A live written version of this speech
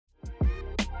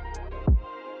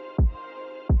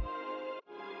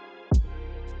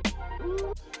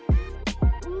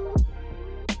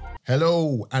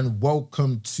Hello and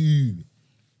welcome to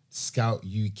Scout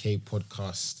UK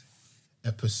podcast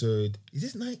episode. Is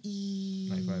this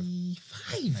 95?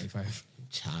 95.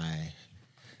 Chai.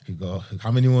 We go.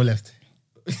 How many more left?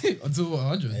 Until what,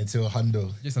 100? Until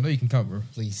 100. Yes, I know you can count, bro.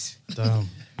 Please. Damn.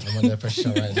 I'm under pressure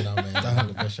right now, man. I'm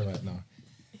under pressure right now.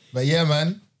 But yeah,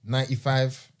 man,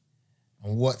 95.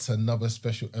 And what's another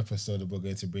special episode that we're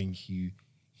going to bring you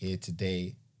here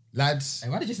today. Lads. Hey,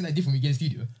 why did you say that different when we get in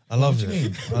studio? I love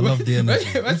it. I love the energy.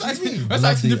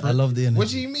 I love the energy. What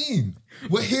do you mean?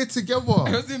 We're here together.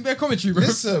 I was doing bare commentary, bro.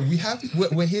 Listen,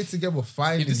 we're here together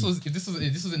finally. If this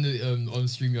was in the on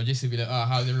stream, you're just be like,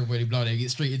 how's everybody blah? They get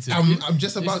straight into it. I'm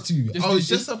just about to. I was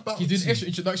just about to. He's doing extra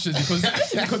introductions because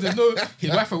there's no his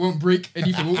Wi-Fi won't break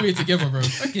anything. We're all here together, bro.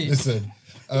 Okay. Listen,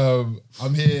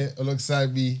 I'm here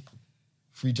alongside me,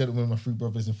 three gentlemen, my three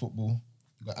brothers in football.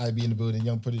 We got IB in the building,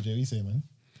 young prodigy. What you say, man?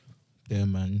 Yeah,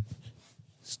 man.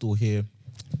 Still here.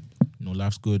 You know,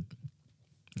 life's good.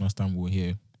 Last time we were here,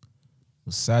 it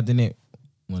was sad, innit?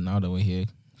 Well, now that we're here,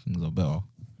 things are better.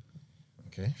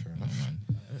 Okay, fair enough.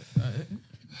 Man.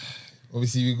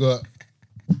 Obviously, we got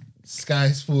Sky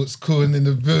Sports Corn in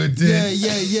the building. Yeah.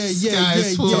 Sky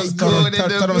Sports Corn in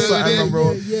the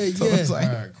building. Yeah.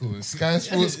 Alright, cool. Sky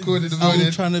Sports Corn in the building.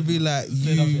 I'm trying to be like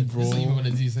Say you, nothing. bro. That's what you want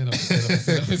to do. Say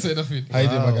nothing. Say nothing. How you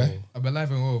doing, my guy? I'm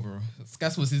alive and well, bro. Sky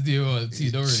Sports is doing well.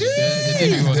 Don't worry.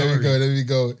 There we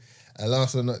go. And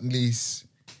last but not least,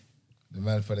 the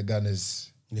man for the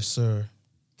Gunners, Yes, sir.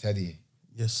 Teddy.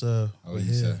 Yes, sir. How are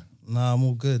you, sir? Nah, I'm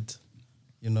all good.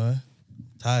 You know,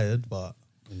 tired, but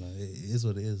you know, it is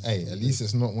what it is. Hey, at least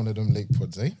it's not one of them lake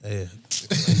pods, eh? Hey,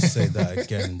 say that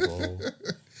again, bro.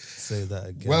 Say that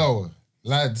again. Well,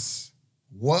 lads,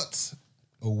 what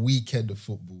a weekend of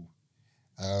football.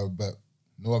 But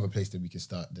no other place that we can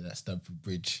start than at Stamford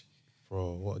Bridge.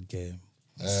 Bro, what a game.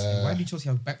 Why do Chelsea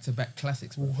have back-to-back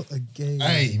classics, bro? What a game.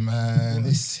 Hey, man.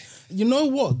 You know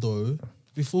what, though?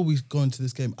 Before we go into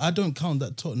this game, I don't count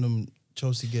that Tottenham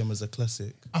Chelsea game as a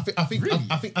classic. I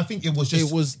think it was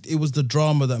just... It was the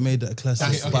drama that made it a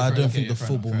classic, but I don't think the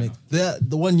football made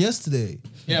the one yesterday.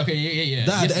 Yeah, okay, yeah.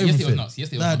 That had everything.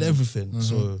 That had everything.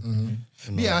 So,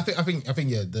 you know. Yeah, I think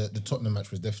the Tottenham match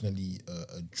was definitely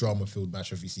a drama-filled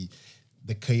match. Obviously,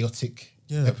 the chaotic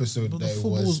episode but that the it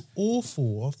football was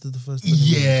awful after the first 10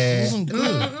 minutes. Yeah, It wasn't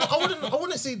good. I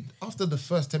wouldn't say after the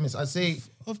first 10 minutes. I'd say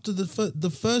After the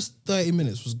first 30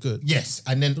 minutes was good. yes,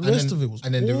 and then The rest of it was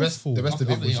and then awful. the rest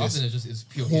of it was it's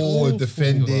pure poor awful,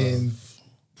 defending,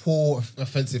 poor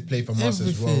offensive play from us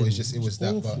as well. Everything It was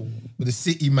that. awful. But the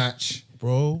City match,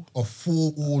 Bro. a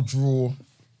 4-4 draw,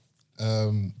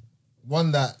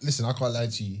 one that, listen, I can't lie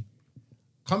to you.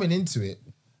 Coming into it,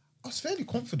 I was fairly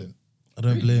confident. I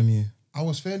don't blame you. I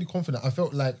was fairly confident. I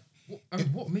felt like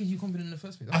what made you confident in the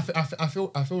first place?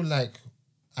 I feel like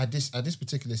at this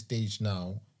particular stage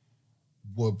now,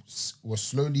 we're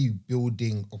slowly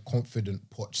building a confident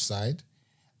Poch side,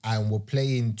 and we're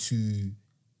playing to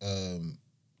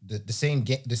the same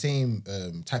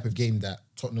type of game that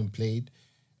Tottenham played,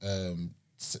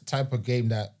 type of game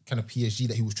that kind of PSG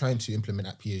that he was trying to implement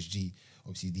at PSG.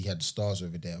 Obviously, he had the stars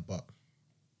over there, but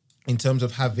in terms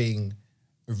of having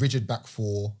a rigid back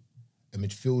four, a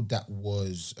midfield that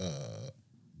was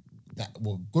that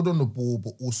were good on the ball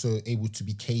but also able to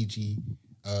be cagey,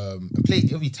 and play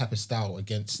every type of style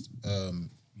against a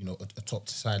top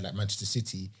side like Manchester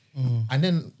City, and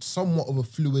then somewhat of a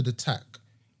fluid attack.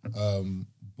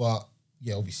 But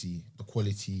yeah, obviously the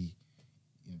quality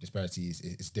disparity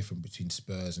is different between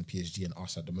Spurs and PSG and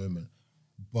us at the moment.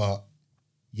 But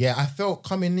yeah, I felt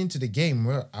coming into the game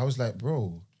where I was like,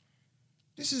 bro,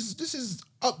 this is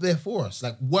up there for us.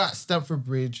 Like, we're at Stamford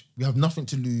Bridge. We have nothing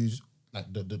to lose. Like,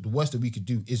 the worst that we could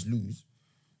do is lose.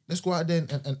 Let's go out there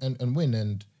and win.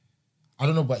 And I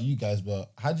don't know about you guys,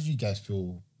 but how did you guys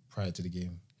feel prior to the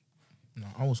game? No,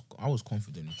 I was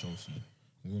confident in Chelsea.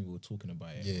 When we were talking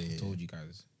about it, I told you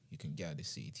guys you can get at this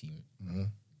City team. Mm-hmm.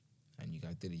 And you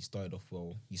guys did it. You started off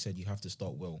well. You said you have to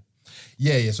start well.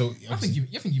 Yeah. So I think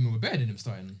you were better than him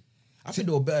starting. I think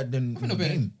they were better than the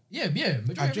game. Yeah.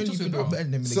 I genuinely think they were better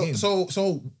than in the game.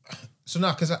 So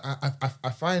now, because I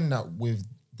find that with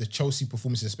the Chelsea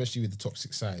performances, especially with the top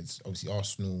six sides, obviously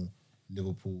Arsenal,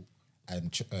 Liverpool,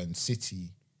 and City.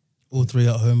 All three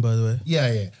at home, by the way.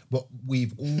 Yeah. But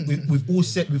we've all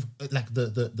said like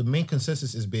the main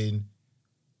consensus has been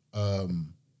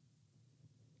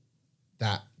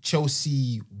that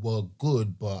Chelsea were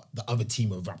good, but the other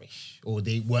team were rubbish, or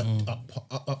they weren't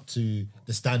up to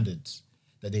the standards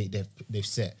that they've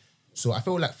set. So I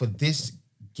feel like for this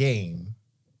game,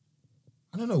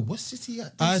 I don't know. What's City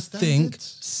at? I think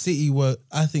City were.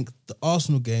 I think the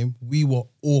Arsenal game we were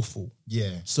awful.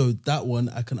 Yeah. So that one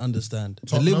I can understand.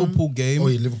 Tottenham? The Liverpool game. Oh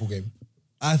yeah, Liverpool game.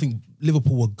 I think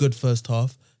Liverpool were good first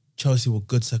half. Chelsea were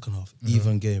good second half.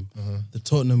 Even game. The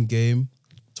Tottenham game.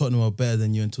 Tottenham were better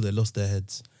than you until they lost their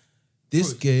heads.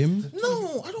 This game.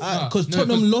 No, I don't. Because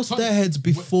Tottenham lost their heads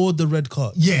before the red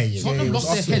card. Yeah. Tottenham lost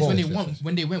their heads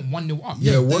when they went 1-0 up.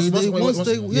 Yeah,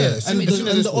 And as soon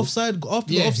as the offside after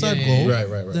the Yeah, offside yeah, goal. yeah.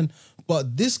 Right. Then,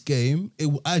 but this game,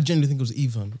 I genuinely think it was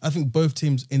even. I think both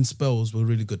teams in spells were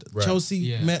really good. Right.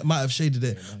 Chelsea might have shaded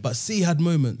it, but City had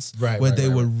moments Right, where right, they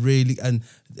right, were right. really, and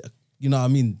you know what I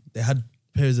mean. They had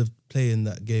periods of play in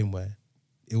that game where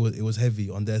it was heavy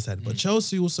on their side, but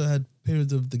Chelsea also had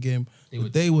periods of the game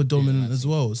they were dominant as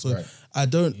well. So Right.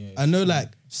 I know like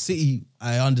City,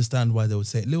 I understand why they would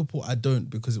say it. Liverpool, I don't,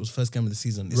 because it was first game of the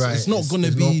season. It's not going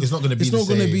to be. It's not going to be. It's not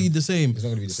going to be the same. It's not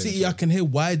going to be the same. City, I can hear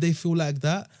why they feel like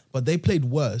that, but they played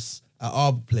worse at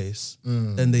our place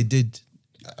than they did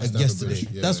Stamford yesterday. Bridge,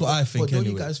 yeah. That's what I think. But don't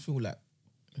Anyway. you guys feel like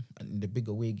in the big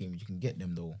away games you can get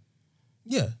them though?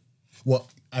 Yeah. What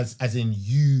as in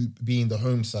you being the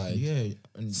home side? Yeah,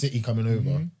 and City coming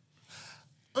over.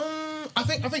 I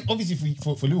think obviously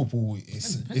for Liverpool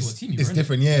Depends what team you're it's in.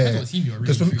 different. Yeah, Depends what team you're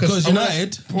really Because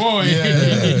United, Boy.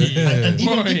 and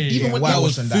Boy. even when that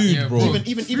was even food, Yeah, bro.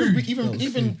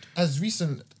 even as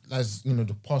recent as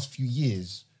the past few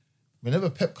years, whenever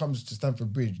Pep comes to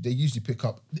Stamford Bridge, they usually pick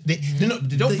up. They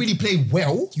don't really play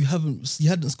well. you hadn't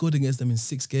scored against them in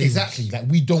 6 games. Exactly. Like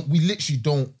we literally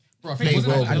don't. Bro, I think play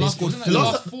wasn't well. that And the they last scored wasn't that the the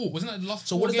last- last four? Wasn't that the last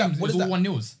So four what is that- games? what It is was all that?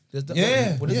 1-0s.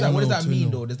 Yeah, What does yeah. that 1-0, mean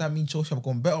 2-0. though? Does that mean Chelsea have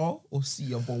gone better or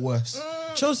City have gone worse?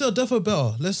 Chelsea are defo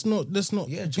better. Let's not Yeah,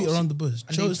 beat Chelsea- around the bush. and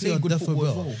they Chelsea play are good defo football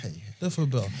as better. well. Defo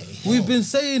better. We've been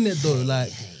saying it though.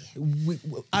 Like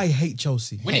I hate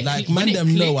Chelsea. When it Like clicks- man, when it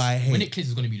them know clicks- I hate. When it clicks,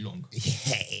 it's going to be long.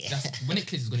 When it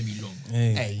clicks, it's going to be long.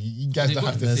 Hey, you guys They don't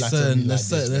got- have to There's flatter me certain, like there's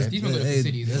this, certain, man. These men got the hey,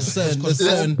 facilities. there's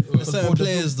certain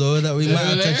players though that we might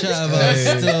have to chat about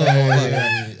still.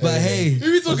 But hey, Who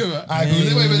are we talking about? I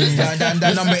agree. Wait, let's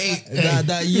That number 8.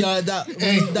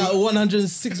 that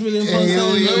 106 million pounds.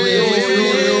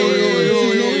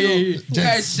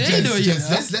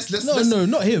 Let's No,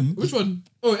 not him. Which one?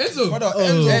 Oh, Enzo.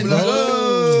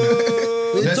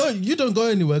 You don't go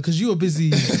anywhere because you were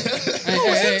busy. Enzo.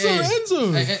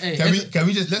 Can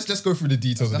we just let's go through the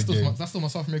details of the game. That's still my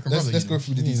South American Let's brother. go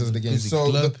through the details of the game. Busy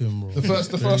So glurping, bro. the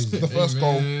first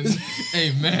goal,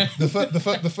 Hey man.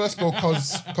 the first goal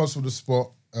comes from the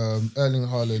spot. Erling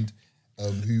Haaland,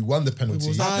 who won the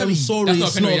penalty. I'm sorry,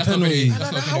 That's it's not a penalty.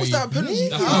 How is that a penalty?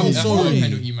 I'm sorry.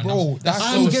 Bro,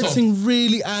 I'm getting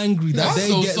really angry that That's they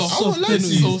so get soft. I soft won't lie to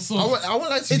penalties. you. So soft. I won't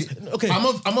lie to you. Okay.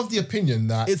 I'm of the opinion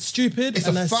that It's stupid, It's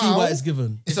and a I see foul. why it's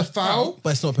given. it's a foul, But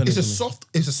it's not a penalty.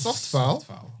 It's a soft foul,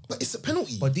 foul. but it's a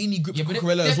penalty. But Dini gripped Yeah, but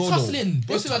Cucurella they're as well though. tussling.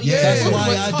 That's That's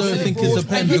why I don't think it's a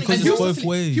pen because it's both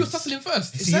ways. He was tussling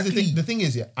first. See, here's the thing. The thing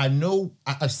is, I know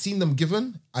I've seen them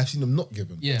given, I've seen them not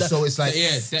given. Yeah. So it's like,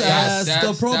 That's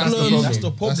the problem. That's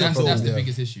the problem. That's the Yeah.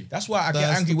 biggest issue. That's why I get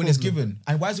That's angry the when it's problem. given.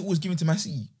 And why is it always given to Man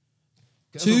City?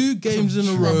 2 games in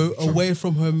a row away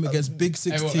from home against big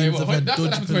 6 teams have had That's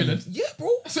what dodgy happened to Hoyland. penalties. Yeah, bro.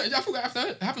 I forgot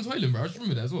that happened to Hoyland, bro. I just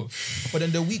remember that as well. But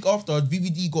then the week after,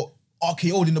 VVD got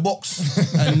RKO'd in the box.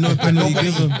 And no penalty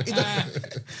given.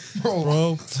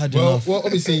 Bro, had enough. well,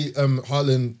 obviously,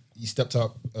 Haaland, he stepped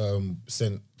up,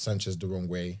 sent Sanchez the wrong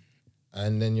way,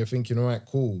 and then you're thinking, all right,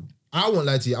 cool. I won't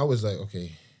lie to you. I was like, okay,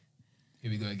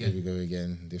 Here we go here again. we go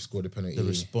again. They've scored a penalty. The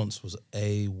response was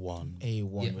A1. A1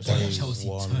 Yeah, was but like, Chelsea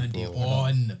one, turned it bro.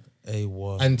 on.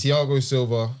 A1. And Thiago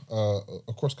Silva,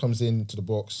 a cross comes into the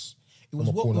box. it was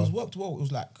from a worked, corner. worked well. It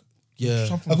was like Yeah.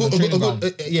 something from the training ground.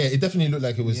 Yeah, it definitely looked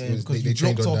like it was. Yeah, It was because they he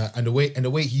trained on dropped that, and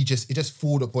the way he just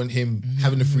fall upon him,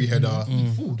 having the free header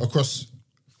across.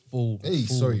 Full.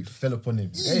 Sorry, fell upon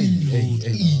him. Hey,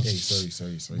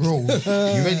 sorry. Bro, you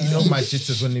already know my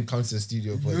jitters when it comes to the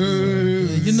studio, but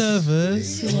You're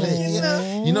nervous. you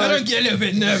know, I don't get a little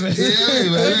bit nervous.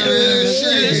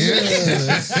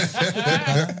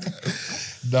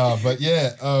 Nah, but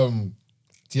yeah,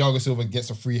 Thiago Silva gets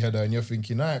a free header, and you're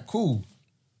thinking, all right, cool,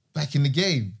 back in the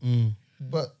game.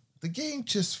 But the game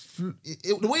just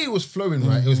the way it was flowing,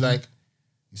 right? It was like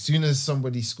as soon as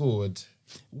somebody scored.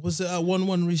 Was it at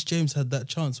 1-1 Reece James had that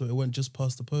chance where it went just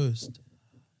past the post?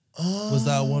 Was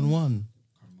that at 1-1?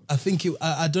 I think it.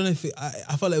 I don't know if it.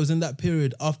 I felt like it was in that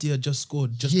period after he had just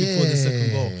scored, just before the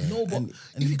second goal. No, but And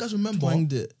if you guys remember,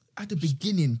 twanged it. at the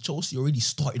beginning, Chelsea already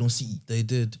started on City. They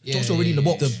did. Yeah, Chelsea already in the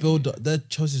box. The build up, their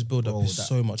Chelsea's build up Bro, is that-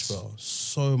 so much better.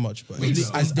 So much better. Wait, It's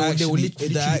they were actually literally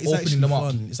it's opening actually them up.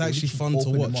 fun. It's They were actually literally fun to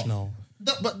opening them watch up. now.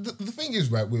 But the thing is,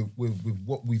 right, with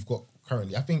what we've got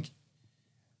currently, I think,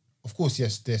 of course,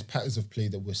 yes, there's patterns of play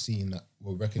that we're seeing that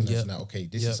we're recognizing that, okay,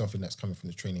 this is something that's coming from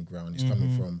the training ground. It's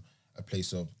coming from a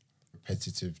place of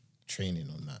repetitive training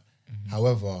on that.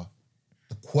 However,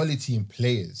 the quality in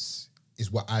players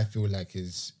is what I feel like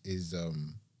is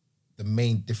the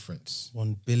main difference.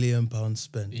 £1 billion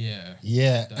spent. Yeah.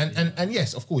 Yeah. And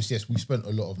yes, of course, yes, we spent a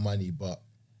lot of money, but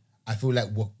I feel like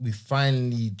we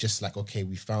finally just like, okay,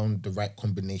 we found the right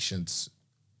combinations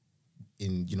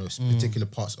in, particular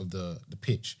parts of the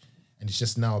pitch. And it's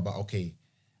just now about, okay,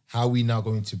 how are we now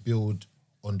going to build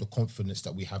on the confidence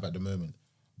that we have at the moment?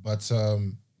 But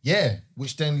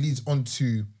which then leads on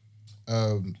to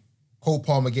Cole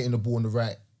Palmer getting the ball on the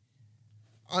right.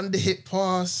 Under hit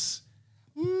pass.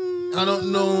 I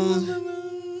don't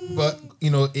know. But,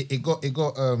 it got I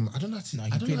don't know how to, I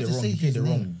don't know how to say his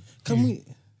name. Can we...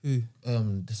 Who?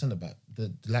 The centre back,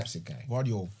 the Leipzig guy.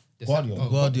 Guardiola.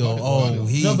 Guardiola. Oh,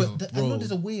 he... No, but I know there's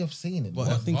a way of saying it. But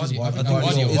I think it's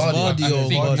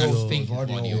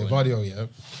Vardio, yeah.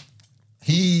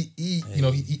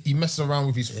 He messed around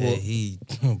with his foot.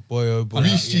 Boy, oh boy.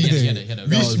 Reece James, is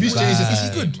he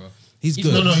good? He's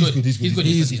good. No, he's good. He's good.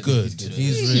 He's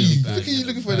really good. Look at you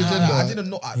looking for the agenda. I didn't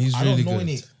know. He's I really don't know good.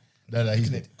 it. No, he's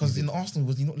good. Because in Arsenal,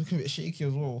 was he not looking a bit shaky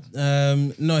as well?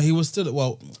 No, he was still...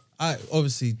 Well, I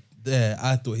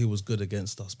thought he was good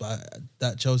against us, but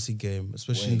that Chelsea game,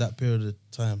 especially in that period of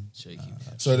time... Shaky.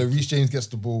 So the Reece James gets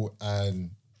the ball and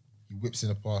he whips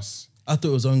in a pass. I thought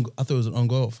it was an on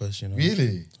goal at first,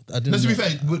 Really? I didn't No, to be know.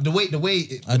 fair, the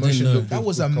way I didn't know. That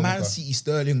was a Man City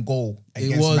Sterling goal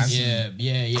against was. Man City.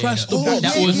 Yeah. Crash the box.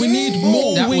 That was, we need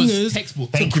more that was wingers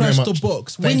textbook. to Thank you very crash the much.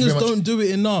 box. Thank you very Wingers much. don't do it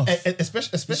enough.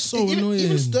 Especially so annoying.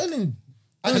 even Sterling.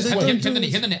 He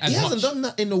hasn't done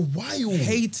that in a while.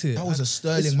 Hate it. That was a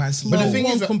Sterling Man City. But No the thing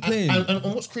one is, complained.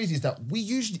 and what's crazy is that we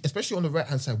usually, especially on the right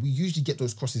hand side, we usually get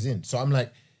those crosses in. So I'm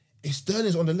like, if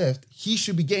Sterling's on the left, he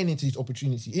should be getting into these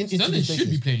opportunities. Sterling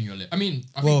should be playing your left. I mean,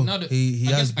 I Well, think now that he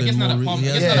has been now more. that He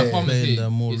has Palmer's been playing here, there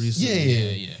more it's-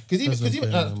 recently. Yeah. Because even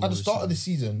playing at more the start of the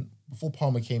recently. season, before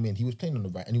Palmer came in, he was playing on the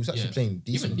right, and he was actually playing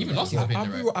decent. Even last time.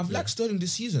 time. I've liked Sterling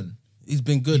this season. He's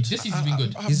been good. This season's been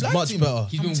good. He's liked much him. better.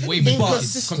 He's been I'm way telling you, better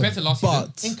inconsistent. compared to last season.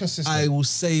 But Inconsistent. I will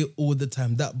say all the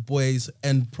time that boy's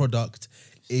end product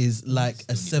is like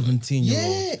a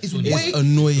 17-year-old. Yeah, it's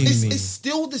annoying me. It's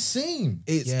still the same.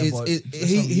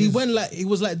 He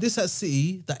was like this at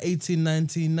City, that 18,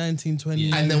 19, 19, 20.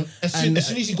 Yeah. And then as soon as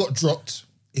he got dropped,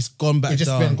 it's gone back It's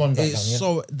just down. gone back It's down, yeah.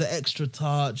 so the extra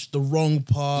touch, the wrong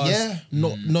pass, Yeah.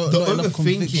 not The enough overthinking.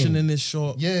 conviction in his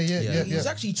shot. Yeah. He's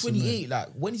actually 28. Like,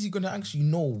 when is he going to actually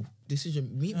know decision?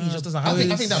 Maybe he just doesn't have I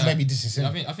it. think that might be this is him.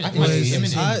 I think it's it's him.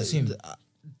 him. It's him.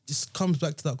 This comes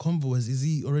back to that convo. Is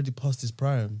he already past his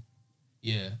prime?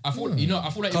 Yeah, I feel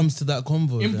like Comes to that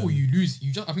convo. in then. ball you lose.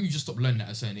 I think you just stop learning at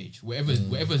a certain age. Whatever's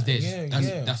there,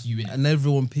 that's you in it. And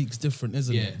everyone peaks different,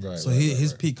 isn't it? Yeah. So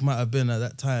his peak might have been at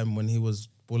that time when he was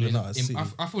balling out at City.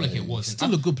 I feel like it was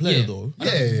Still a good player though.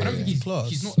 I don't think he's Class.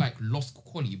 he's not like lost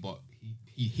quality, but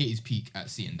he hit his peak at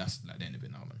City, and that's like the end of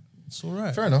it now, man. It's all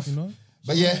right. Fair enough. You know?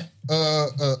 But yeah,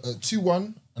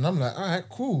 2-1, and I'm like, all right,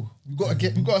 cool. We got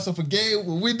ourselves a game.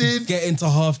 We're winning. Get into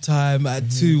half time at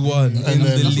 2-1 in then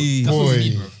the league. That's what we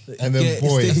need, bro. And then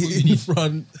boy, Stay in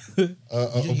front.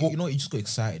 You know, you just got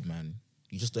excited, man.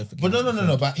 You just don't forget. but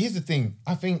no. But here's the thing.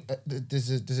 I think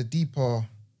there's a deeper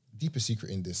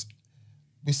secret in this.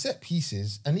 With set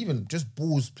pieces and even just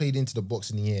balls played into the box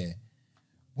in the air,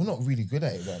 we're not really good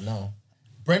at it right now.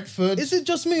 Brentford. Is it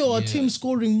just me or are teams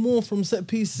scoring more from set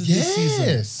pieces this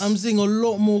Yes. season? I'm seeing a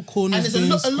lot more corners and being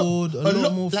there's scored, a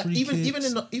lot more like free even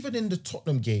kicks. even in the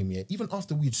Tottenham game, yeah, even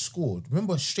after we'd scored,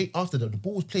 remember straight after that the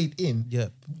ball was played in.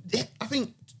 Yep. I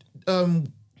think Tottenham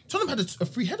had a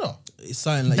free header. It's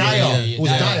something like Dyer yeah. was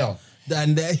Dyer.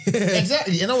 And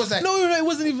Exactly, and I was like, no, it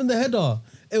wasn't even the header.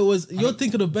 It was you're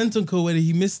thinking of Bentancur when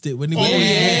he missed it when he went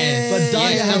yeah. but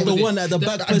Dyer Yeah, had the was one it? at the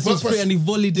back the press was back free and he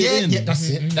volleyed it in. Yeah, that's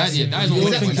it. That is what You're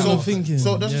we're thinking thinking. of thinking.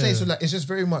 So that's what I'm saying. Yeah. So like, it's just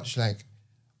very much like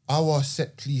our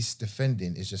set piece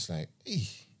defending is just like,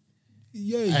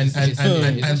 Yeah, and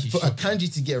actually for shocking.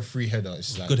 Akanji to get a free header,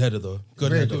 it's like good header though. Good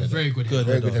Very header. good Very good Good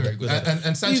header. header. Very good header.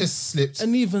 And Sanchez slipped.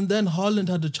 And even then, Haaland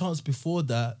had a chance before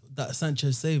that that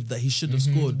Sanchez saved that he should have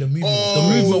scored. The movement. The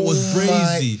movement was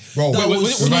crazy. Bro, that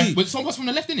was sweet. Was someone from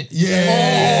the left in it?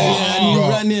 Yeah, and he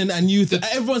ran in, and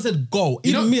everyone said goal.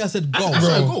 Even me, I said goal. I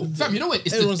said goal. Fam, you know what?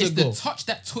 It's the goal. touch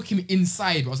that took him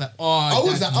inside. I was like, I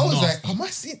was like, am I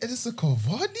seeing Edison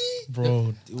Cavani?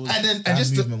 Bro, it was, And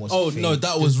just movement was fake. no,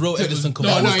 that was real Edison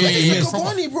Cavani. No, Edison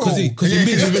Cavani, bro. Because he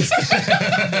missed.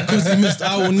 Because he missed.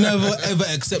 I will never ever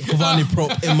accept Cavani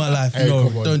prop in my life. Hey, No,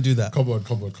 come on. don't do that. Come on.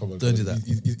 Don't do that.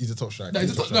 He's a top striker.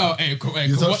 He's a top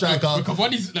striker.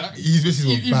 Cavani's like, His misses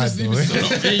were bad, though.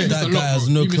 That guy has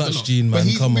no clutch gene, man. But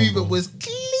his Come on, movement bro. was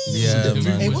clean. Yeah,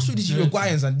 man. Hey, what's with these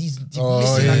Uruguayans and these Oh,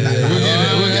 missing yeah, like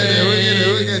that?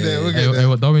 We'll get there.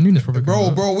 What Darwin Nunes probably.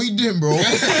 Bro, we doing, bro. We'll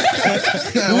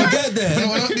get there.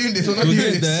 We're not doing this. We'll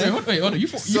get there. Wait, hold on. You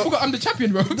forgot I'm the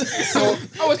champion, bro. So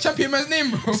I was champion man's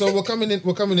name, bro. So we're coming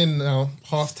in now.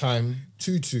 Half time,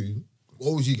 2-2.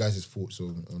 What was you guys' thoughts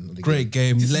on the Great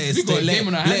game. Let it we got a game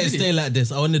on our stay, let hands, it didn't stay like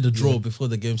this. I wanted a draw before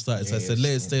the game started, so I said,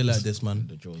 let it stay like this, man.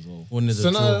 The draw as well. Wanted So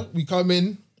a draw. now we come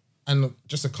in, and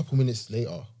just a couple minutes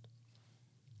later,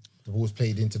 the ball's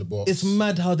played into the box. It's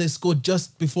mad how they scored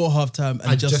just before halftime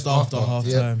and just after halftime.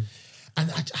 yeah. And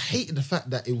I hated the fact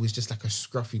that it was just like a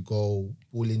scruffy goal,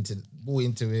 ball into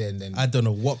it, and then I don't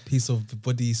know what piece of the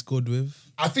body he scored with.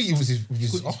 I think it was his No,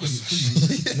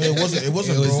 it wasn't. It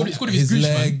wasn't, bro. It's good of his gooch,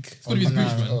 man. leg. It's good of his gooch,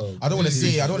 man. I don't want to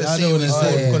say it. I don't want to I say don't it wanna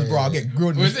say it. because, bro, I'll get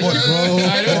grilled in the spot,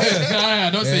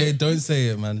 bro. Don't say Hey, it. don't say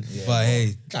it, man. But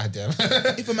hey, God damn.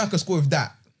 If a man can score with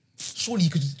that, surely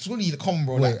you come,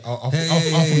 bro. Wait, Like, I thought he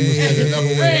was going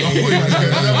another way. I thought he was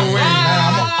going another way.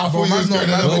 I thought he was going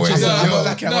another way. I'm not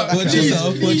lacking. I'm not lacking. watch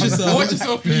yourself. Watch yourself. Watch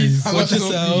yourself, please. Watch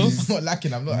yourself. I'm not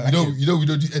lacking. I'm not You lacking. know we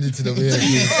don't do editing over here.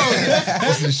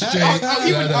 This is straight.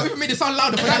 I've even made it sound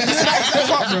louder for that.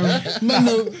 This is Man,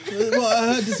 no. Well,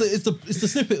 I heard this. It's the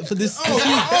snippet for this.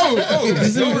 the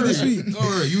snippet for this week.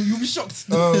 You'll be shocked.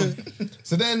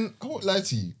 So then, I won't lie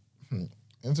to you.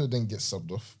 Enzo then gets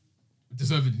subbed off.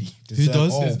 Deservedly. Who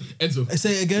does? Oh. Enzo.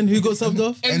 Say it again. Who got subbed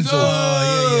off? Enzo.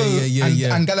 Oh,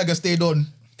 yeah. And Gallagher stayed on.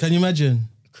 Can you imagine?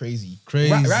 Crazy.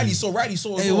 Crazy. Riley saw. Hey,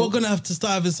 as well. we're gonna have to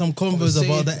start having some convos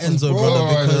Conversation. about the Enzo, Bro, brother,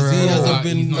 because he right. hasn't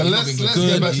He's been not- Let's been get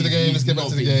good. back to the game. Let's get back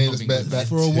to the game. Let's back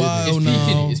for a while It's now.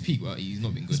 peaking. It's peak. Well, he's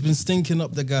not been good. He's been stinking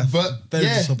up the gaff. But Very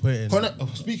yeah, disappointing.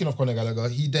 Speaking of Conor Gallagher,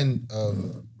 he then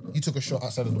he took a shot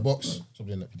outside of the box.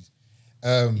 Something like that, please.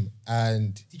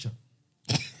 And Teacher.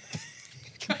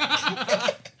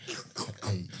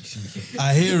 hey, see,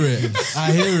 I hear it. this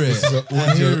is an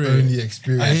I hear audio it. only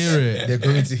experience. I hear it. They're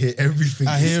going to hear everything.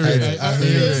 I hear this it. guy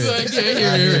I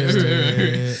says.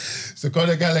 hear it. So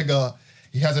Conor Gallagher,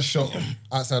 he has a shot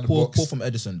outside the box. Poor from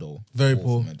Edison though. Very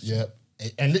poor. from Edison. Yeah,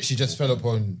 and literally just fell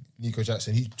upon Nico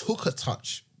Jackson. He took a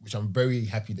touch, which I'm very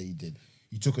happy that he did.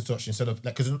 He took a touch instead of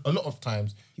like, because a lot of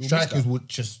times strikers would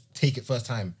just take it first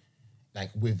time, like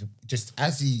with just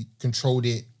as he controlled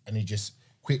it and he just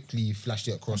quickly flashed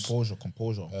it across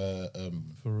Composure.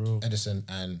 For real. Edison,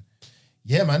 and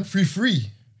yeah, man, 3-3.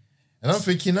 And I'm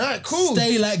thinking, all right, cool.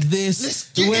 Stay like this.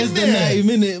 Let's get Where's in the there.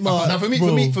 90-minute mark? Now for me,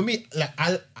 bro? like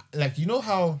I like, you know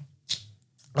how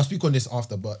I'll speak on this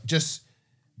after, but just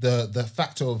the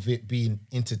factor of it being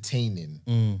entertaining,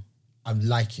 I'm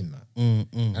liking that.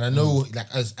 And I know, like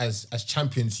as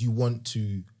champions, you want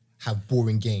to have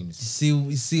boring games.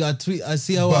 See, I tweet. I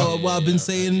see what I've been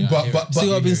saying. But see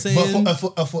what I've been saying.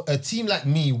 But for a team like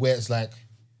me, where it's like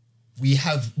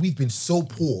we've been so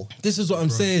poor. This is what I'm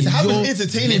saying. To have an You're-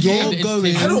 entertaining you're game,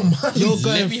 going. I don't mind. You're Let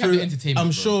going me have the through. entertainment, I'm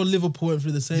bro. sure Liverpool went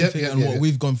through the same Yep, thing, yep, and yeah, what yeah.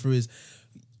 we've gone through is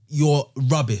you're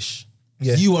rubbish.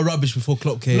 Yeah. You were rubbish before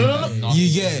Klopp came. No.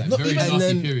 You get Like, very nasty and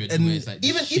then period and where it's like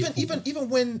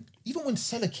even when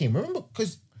Salah came, remember,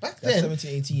 because back then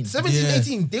 17-18.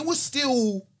 17-18, they were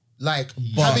still like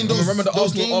having those. Remember the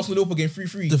those Arsenal games. Liverpool game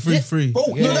 3-3. the 3-3. bro,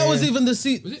 no, that was even the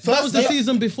season. That was the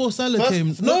season before Salah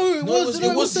came. No, it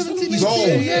was 17. Bro,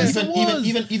 Yes, it was.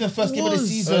 even first game of the was.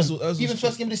 season, Ozil even was-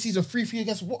 first game of the season, 3-3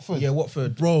 against Watford. Yeah,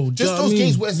 Watford. Bro, Just those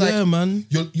games where it's like, yeah, man.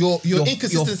 You're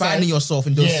inconsistent. You're finding yourself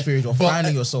in those periods. You're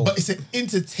finding yourself. But it's an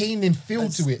entertaining feel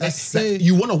to it. let's say- Like,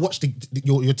 you want to watch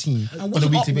your team And on a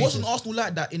weekly basis. wasn't Arsenal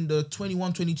like that in the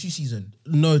 21-22 season?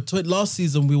 No, last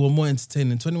season we were more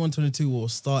entertaining. 21-22 we were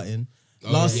starting.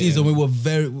 Last season we were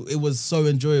it was so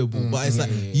enjoyable. But it's like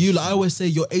I always say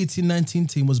your 18-19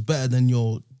 team was better than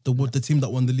the team that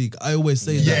won the league. I always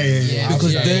say that. Yeah.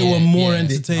 Because they were more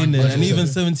entertaining. And 100%. even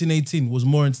 17-18 was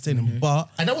more entertaining. But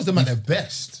And that was them at their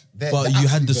best. you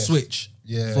had the best. switch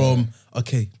Yeah. from,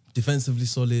 okay, defensively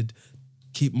solid,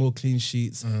 keep more clean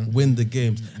sheets, win the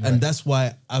games. And that's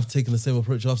why I've taken the same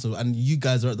approach after. And you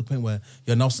guys are at the point where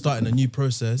you're now starting a new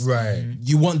process. Right.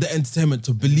 You want the entertainment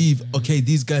to believe, okay,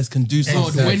 these guys can do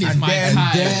something. God, when is my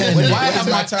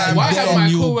time? Why have my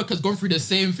you- co-workers gone through the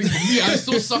same thing? But me, I'm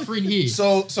still suffering here.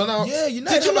 So now, Yeah,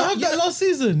 Did you not have that last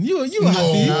season? You were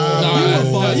happy.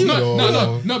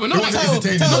 No, but not January.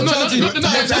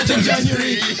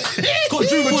 Got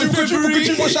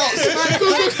Drew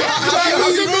shouts.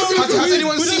 Has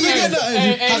anyone seen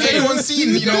it? Has anyone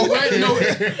seen, you know?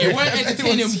 It weren't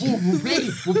entertaining.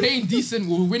 We're playing decent.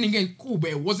 We're winning game. Cool, but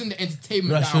it wasn't the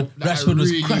entertainment. Rashford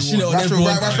was crashing it on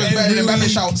everyone. Rashford's better than Mbappe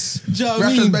shouts.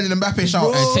 Rashford's better than Mbappe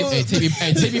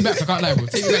shouts. Take me back. I can't lie, bro.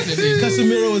 Take me back to the days.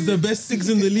 Casemiro was the best 6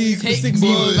 in the league. Take me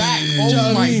back.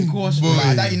 Oh my gosh, bro.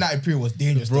 Like, that United period was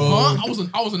dangerous, Bro. Huh? I was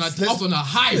on a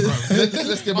high, bro.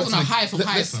 let's get I back was on the highest of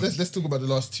highs. let's talk about the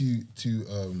last two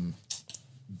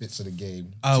bits of the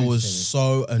game. I Two was things.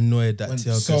 so annoyed that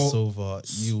Thiago so- Silva,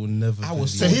 you will never I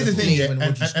was So believe. here's the thing, yeah, When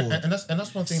and Rodri scored.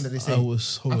 that's one thing that they say. I was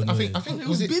so annoyed. I think It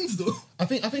was bins though. I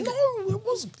think no, it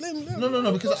wasn't.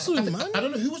 no, because I man.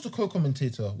 don't know who was the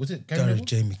co-commentator. Was it Gary Gary Neville?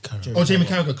 Jamie Carragher. Oh, Jamie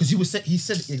Carragher, because he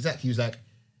said exactly. He was like,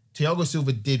 Thiago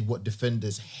Silva did what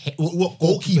defenders, what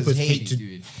goalkeepers hate to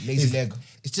do. Lazy leg.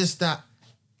 It's just that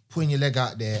putting your leg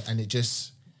out there and it just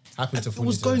happened to It fall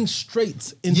was into going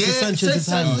straight into Sanchez's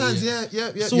hands. Yeah.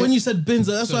 So when you said bins,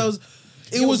 that's why I was.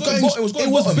 It was going going. bo- it was going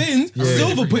It was bottom. bins.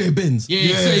 Silva put it bins.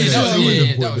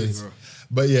 That was it, bro.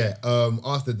 But yeah,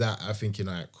 after that, I think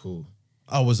cool.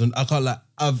 I wasn't. I can't like.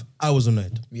 I was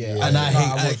annoyed. Yeah. and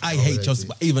Yeah. I hate Chelsea,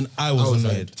 but even I was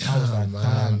annoyed.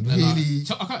 Man, really.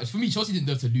 For me, Chelsea didn't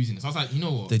deserve to lose in this. I was like, you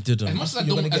know what? They didn't. As much as I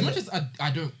You're don't, gonna as get much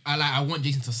as I want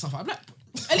Jason to suffer. I'm like,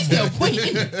 at least get a point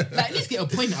in it. Like, at least get a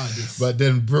point out of this. But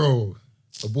then, bro,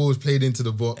 the ball was played into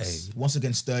the box, Once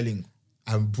again, Sterling.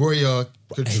 and Broya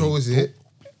controls it.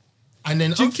 And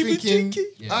then I'm Jinky be thinking,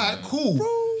 jinky. all right, cool.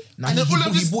 Nah, And then all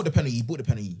of he this- bought the penalty. He bought the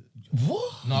penalty.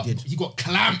 What? no, he got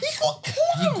clamped. He got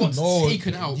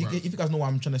taken out, bro. If you guys know what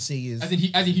I'm trying to say is... As in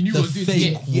he knew The what he was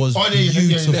doing. fake was Oh, yeah,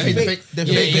 beautiful. the fake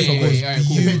Yeah, alright,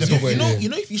 cool. You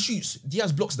know if he shoots,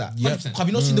 Diaz blocks that. Yep. Have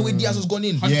you not seen the way Diaz has gone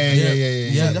in?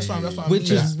 Yeah. That's why I'm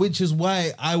Which is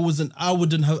why I didn't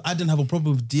have a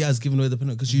problem with Diaz giving away the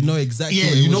penalty, because you know exactly Yeah,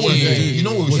 what you he know was what trying to he- do. you know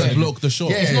what he was was trying to do. block the shot.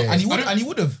 Yeah. And he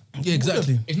would have. Yeah,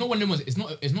 exactly. It's not one of them.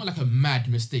 It's not like a mad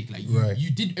mistake. Like Right. you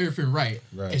did everything right.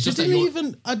 Right. It's just Didn't that he you're,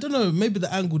 even? I don't know. Maybe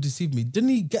the angle deceived me. Didn't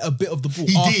he get a bit of the ball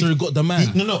He after did. he got the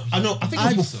man? No, I know. I think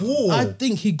it was before. I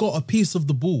think he got a piece of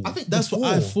the ball. I think that's what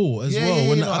I before. thought as Yeah, well. yeah,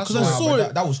 when yeah, no, because that's I why, saw but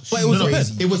it, that was but it was no, a pen.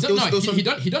 it was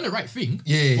he done the right thing.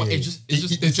 Yeah. But it's just It's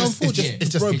just Bro, a game.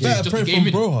 better Just pray a game,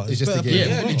 from innit? Broha. It's just a better game. pray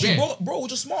Yeah, from Broha. literally. Bro was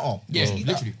just smarter. Yeah, Just eat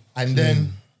that. literally. And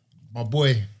then my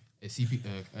boy. CP.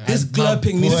 This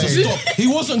glurping needs to boy. stop. He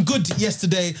wasn't good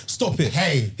yesterday. Stop it.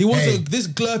 Hey, he wasn't. hey. This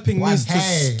glurping needs to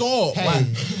stop. Hey,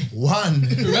 one,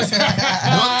 not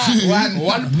two,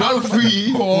 One not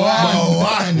three, one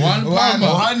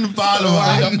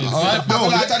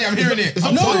Palma. I'm hearing it. No,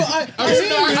 I'm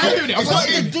hearing it. it's not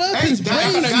the glurping's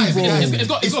crazy, bro. It's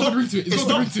got a good ring to it. It's got a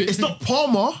good ring to it. It's not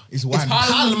Palma. It's one.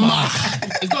 Palma.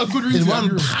 It's got a good ring It's to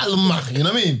one it. Palma. You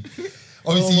know what I mean?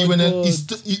 Obviously, my he went in, God.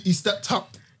 he stepped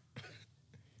up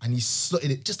and he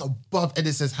slotted it just above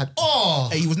Edison's head. Oh,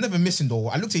 Hey, he was never missing though.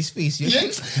 I looked at his face. yeah. And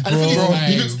the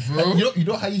thing is, he looks, you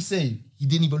know how you say he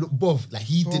didn't even look buff. Like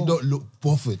he did not look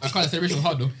bothered. I can't. Celebration was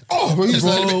hard though. Oh, bro, he's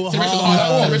Celebration was hard.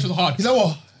 Celebration was hard. He's like,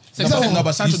 what? No,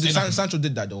 but You said Sancho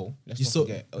did that though. Let's You not saw-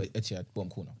 forget Etihad bottom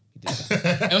corner. He did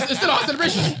that. It's still a hard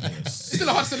celebration. It's still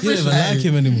a hard You don't celebration. even like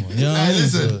him anymore. Yeah, Hey,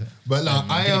 listen, but like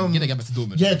I am. Get back to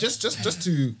Dortmund. Yeah, just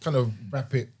to kind of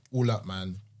wrap it all up,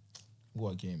 man.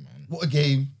 What a game, man. What a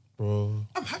game! bro.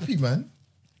 I'm happy, man.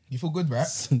 You feel good, right?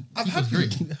 I'm happy.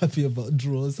 Happy about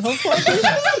draws. How far?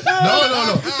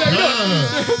 No.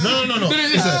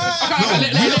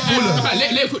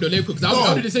 Let him cook though. Let him cook. 'Cause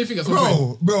I'll do the same thing as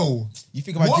well. Bro. You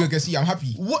think about What? Drew against City, I'm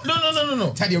happy. What?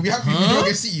 No. Teddy, are we happy with Drew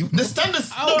against City? The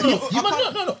standards.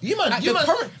 No. You man. At the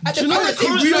current Do you know state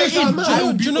we are in, I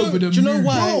will be over the do you know moon.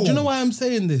 why? Bro. Do you know why I'm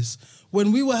saying this?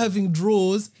 When we were having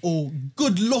draws or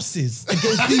good losses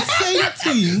against these same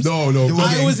teams, No.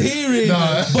 I was hearing,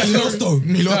 but he lost though. But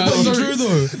he drew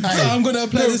though. So I'm gonna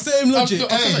apply the same logic.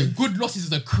 Good losses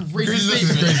is a crazy Good losses is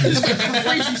statement. crazy. It's a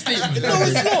crazy statement. No,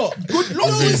 it's not. Good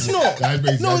loss. No, it's not. That's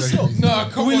crazy. No, it's not. No,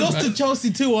 come We on, lost man. to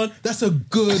Chelsea 2-1. That's a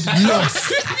good loss.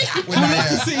 We lost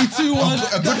to City 2-1.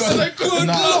 That's a good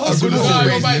loss. good bro. loss.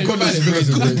 Go buy it. Good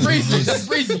Crazy. loss. That's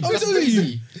crazy. I'm telling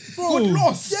you. Bro, Good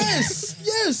loss. Yes.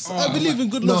 I believe in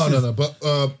good losses. No. But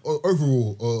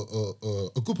overall,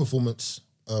 a good performance.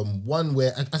 One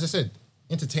where, as I said,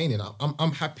 entertaining.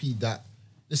 I'm happy that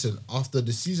listen, after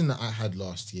the season that I had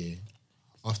last year,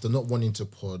 after not wanting to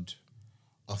pod,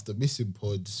 after missing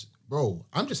pods, bro,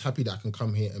 I'm just happy that I can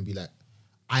come here and be like,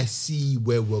 I see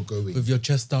where we're going. With your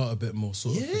chest out a bit more,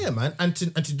 sort of. Yeah, man. And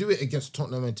to do it against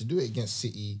Tottenham and to do it against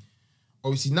City,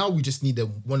 obviously now we just need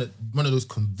one of those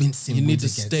convincing You need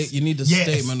wins a against. you need a Yeah,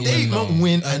 statement,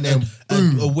 win and then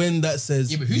and a win that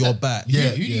says Yeah, but who's you're that? back. Who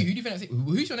do you think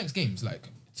who's your next games like?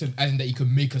 As in that you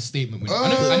can make a statement with. I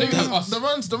know you have us. the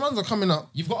runs are coming up.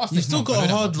 You've got us. You've next still month, got I a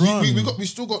know hard that. run. We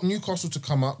still got Newcastle to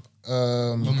come up.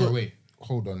 One more away.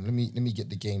 Hold on, let me get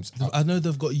the games up. I know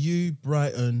they've got you,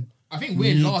 Brighton. I think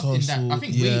we're last in that. I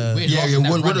think we're last in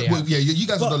that run. You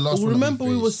guys are the last one. Remember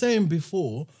we were saying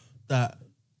before that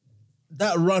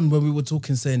run when we were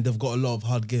talking, saying they've got a lot of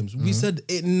hard games. We said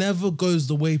it never goes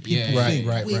the way people think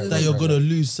that you're gonna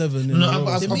lose 7 in a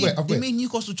row. They made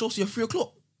Newcastle Chelsea at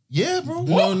 3:00. Yeah, bro.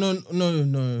 No.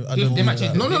 I don't They might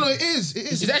think change that. No, it is. It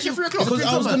is. Is it actually 3:00? Because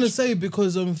I was gonna say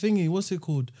because thingy, what's it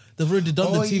called? They've already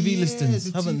done the TV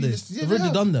listings, haven't they? They've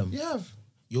already done them. Yeah.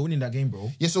 You're winning that game,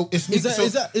 bro. Yeah, so it's Is that- so,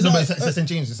 is that- no, but it's at St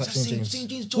James. It's at St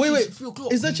James. Wait,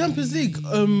 is that Champions League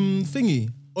thingy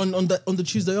on the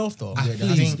Tuesday after? I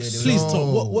think Please, so.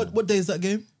 Tom. What day is that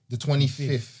game? The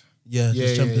 25th. Yeah, Yeah,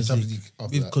 it's Champions Champions League. League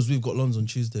after that. Because we've got Lons on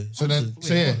Tuesday. So then, Wait,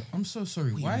 so yeah. I'm so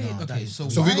sorry. Why? nah, Okay, So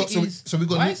why we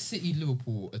got why New- is City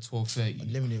Liverpool at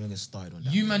 12:30? Let me even get started on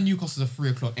that. You man Newcastle's at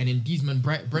 3:00, and then these man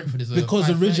Brentford is at Because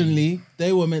 5:30. originally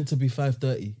they were meant to be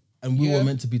 5:30 and we were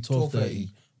meant to be 12:30.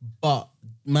 But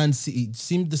Man City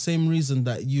seemed the same reason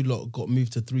that you lot got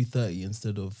moved to 3:30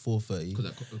 instead of 4:30.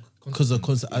 Because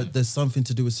there's something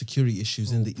to do with security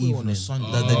issues in the put it on a evening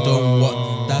Sunday. that they don't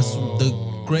want. That's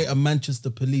the Greater Manchester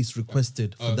Police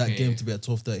requested for that Okay. game to be at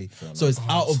 12:30. So it's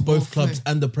out of both clubs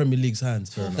and the Premier League's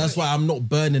hands. That's why I'm not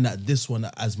burning at this one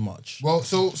as much. Well,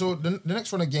 so the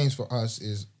next run of games for us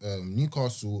is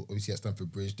Newcastle, obviously at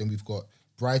Stamford Bridge. Then we've got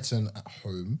Brighton at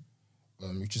home,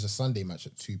 which is a Sunday match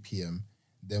at 2 p.m.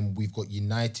 Then we've got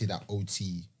United at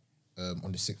OT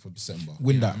on the 6th of December.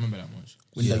 Win I that. remember that much.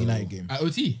 Win that United game. At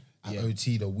OT. At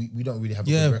OT though, we don't really have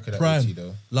a Yeah, good record Prime. at OT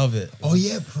though. Love it. Oh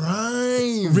yeah,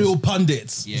 Prime. Real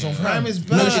pundits. Yeah. Prime is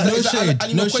No, bad. no shade.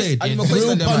 Ali No McQuaid- shade. Ali Real McQuaid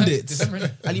stand there, man. pundits.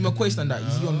 Ali McQuaid stand that.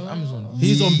 Is he on Amazon?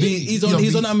 He's on Yeah, he's on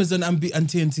Beats. Amazon and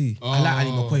TNT. I like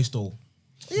Ali McQuaid though.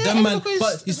 Them man,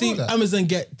 but you see, Amazon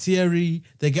get Thierry,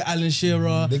 they get Alan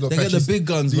Shearer, they get the big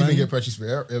guns, They man. even get purchased for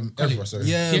Evra, sorry.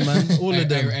 Yeah, man, all of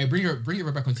them. Hey, bring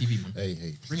it back on TV, man.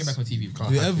 Hey. Bring it back on TV.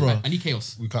 Can't man. have Whoever. I need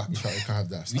chaos. We can't have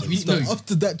that. No,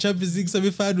 After that Champions League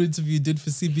semi-final interview you did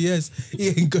for CBS, he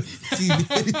ain't got TV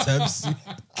anytime soon.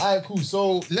 Alright, cool.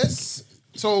 So let's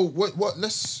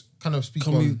kind of speak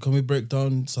Can we break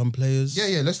down some players?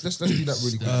 Yeah, let's do that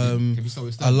really quick. Can we start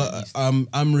with Sterling at least?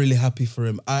 I'm really happy for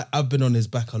him. I've been on his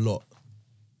back a lot,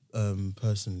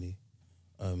 personally.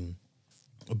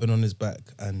 I've been on his back,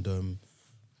 and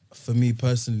for me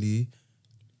personally,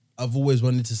 I've always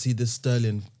wanted to see this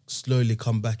Sterling slowly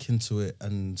come back into it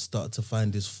and start to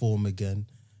find his form again,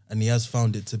 and he has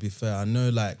found it. To be fair, I know,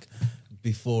 like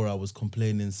before, I was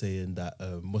complaining, saying that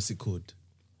what's it called?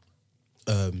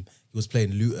 He was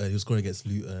playing Luton, he was scoring against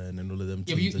Luton and all of them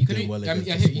Yeah, teams but and doing well against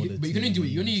the smaller but you couldn't do it.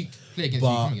 You only play against But-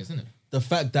 who you come against, isn't it? the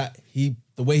fact that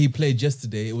the way he played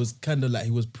yesterday, it was kind of like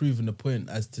he was proving the point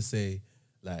as to say,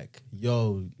 like,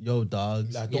 yo,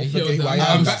 dogs. Like, Yeah, don't forget who I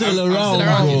I'm am. still around,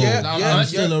 bro. Yeah, I'm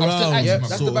still around. active, Yeah, man.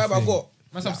 that's sort the of vibe I thing. got.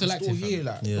 Man, I'm still active, here, fam.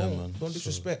 like, Yeah, man. don't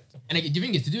disrespect. And the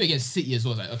thing is, to do it against City as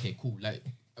well, like, okay, cool. Like,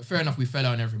 fair enough, we fell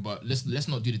out and everything, but let's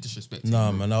not do the disrespect.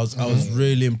 Nah, man, I was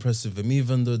really impressed with him,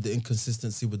 even though the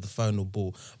inconsistency with the final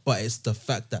ball. But it's the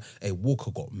fact that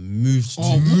Walker got moved.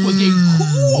 Oh, Walker getting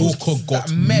cool. Walker got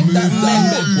That moved.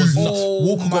 Meg was nuts. oh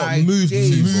Walker got my moved.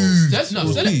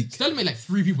 days. Sterling made like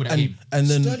 3 people that game. And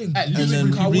then Sterling At least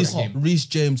three people Reece that game. Reece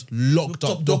James locked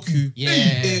up Doku. Yeah.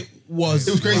 It was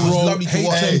crazy. It was bro, lovely to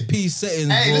watch. HMP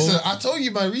settings, Hey, bro. listen, I told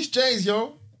you, man, Reece James,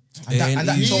 yo. And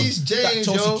that He's James,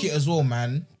 Chelsea yo. kit as well,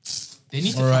 man. They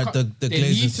need to, Alright, the they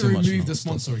Glazers need to too much, remove man. the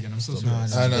sponsor again. I'm so sorry. No.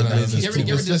 Glazers Get too rid-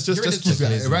 get much. rid of- Just get rid of keep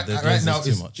the- it. Right Glazers now,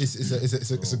 too much.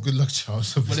 it's a good luck charm.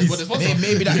 So What is please. sponsor?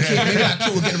 Maybe that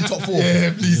kit will get them top 4. Yeah,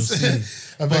 You'll please. see.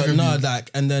 I beg But of no, you.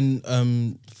 like, and then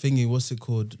thingy, what's it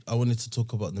called? I wanted to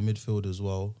talk about the midfield as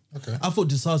well. Okay. I thought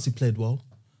Disasi played well.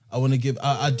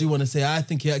 I do want to say I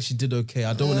think he actually did okay.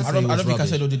 I don't want to say I he was don't think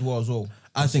rubbish. Caicedo did well as well.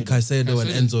 I think Caicedo and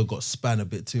Caicedo- Enzo got span a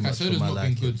bit too much for Caicedo's my not been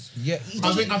liking. good. Yeah,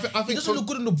 I think he doesn't look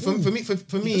good in the ball. For me,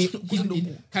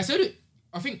 Caicedo,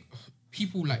 I think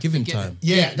people like Give him forget time. that-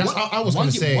 Yeah, that's how I was one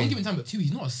gonna give- say. One given time, but 2,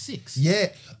 he's not a 6. yeah,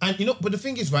 and you know, but the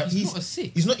thing is, right? He's not a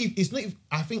 6. He's not. It's not.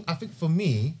 I think for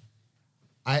me,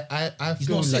 I He's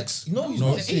feel not a like 6. no, he's No,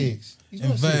 not he's an 6. He's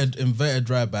not a 6. Inverted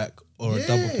right back or a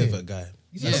double pivot guy.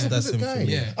 He's That's him for me.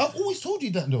 Yeah. I've always told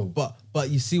you that though. But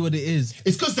you see what it is.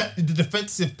 It's because that the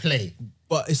defensive play.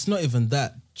 But it's not even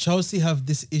that. Chelsea have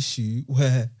this issue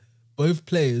where both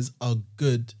players are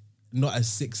good, not as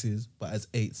sixes, but as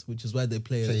eights, which is why they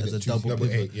play as a double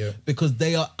pivot. Eight, yeah. Because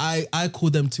they are, I call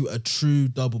them to a true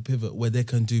double pivot where they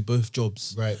can do both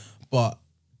jobs. Right. But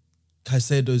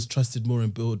Caicedo's trusted more in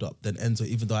build-up than Enzo,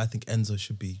 even though I think Enzo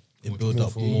should be in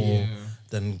build-up more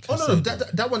than Caicedo. Oh no,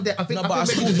 that one there. I think. No, but I think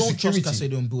still maybe the don't trust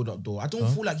security. Caicedo in build up though. I don't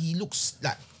feel like he looks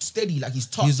like steady, like he's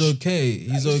touched. He's okay.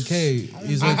 He's okay.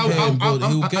 He's okay.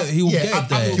 He'll get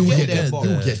there. He'll get there. but-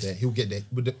 He'll get there. He'll get there.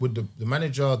 With the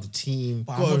manager, the team.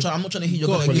 But I'm not trying to hear you're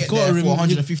gonna get there for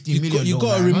 150 million. You got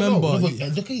to I know, remember. no, but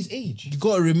look at his age. You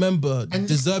got to remember. De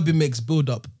Zerbi makes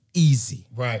build-up easy.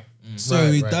 Right.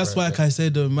 So that's why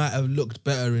Caicedo might have looked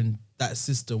better in that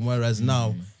system, whereas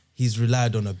now he's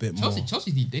relied on a bit more.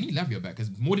 Chelsea they need Lavia back because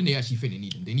more than they actually think they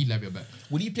need him. They need Lavia back.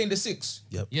 Would he play in the 6?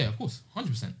 Yep. Yeah, of course,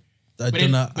 100%. I But don't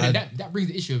then, know. but then that brings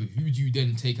the issue of who do you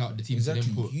then take out the team Exactly. to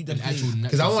then put You an then actual play.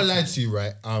 Because I natural won't lie six to you,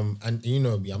 right? And you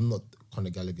know me, I'm not Conor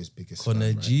Gallagher's biggest Connor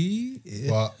fan, right? G, yeah.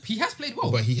 But He has played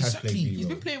well. he has Exactly. played really He's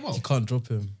well. been playing well. You can't drop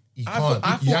him. You I can't.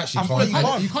 thought- You I actually thought can't. you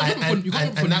can't. You can't drop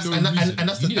him for no reason. And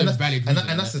that's You need a valid reason.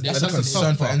 that's That's the a concern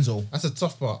tough for part. Enzo. That's a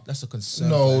tough part. That's a concern.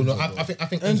 No, for Enzo, I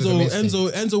think Enzo's a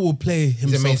mainstay. Enzo will play He's a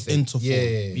himself mainstay. into form.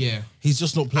 Yeah. He's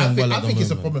just not I playing think, well I at the think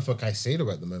moment. it's a problem for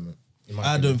Caicedo at the moment. in my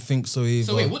I opinion. don't think so either.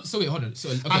 So wait, hold on. So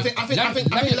okay, I think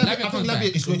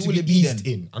Lavia is going to be eased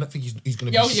in. I don't think he's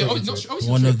going to be. obviously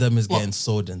One of them is getting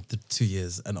sold in 2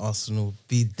 years, and Arsenal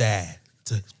be there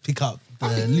to pick up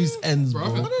the loose ends, bro.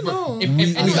 I don't know.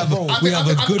 If We have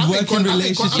a good working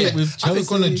relationship with Chelsea. I think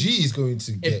Conor G is going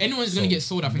to get. If anyone's going to get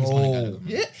sold, I think it's Conor Gallagher.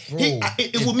 Yeah,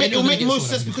 it will make most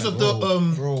sense because of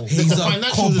the He's the a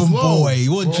financials common as well. boy.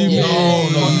 What do you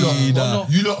mean? No.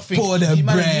 You lot think Pour the You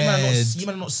man bread.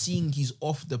 are not seeing his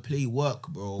off the play work,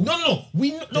 bro. No.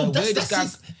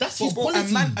 That's his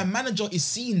quality. A manager is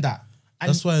seeing that. And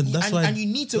That's why you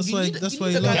need to. that's You why- need that's a why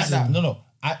guy he like loves that. him. No.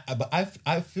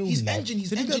 I feel His like engine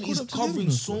Did he get is called up to covering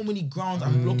England so for? many grounds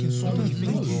and blocking so many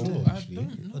things, bro.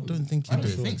 I don't think he I don't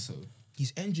did. think so.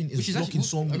 His engine Which is is blocking actually,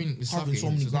 so many, it's covering so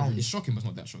shocking. many It's grounds. shocking, but it's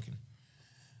not that shocking.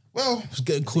 well. He's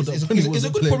getting called up. It's when he a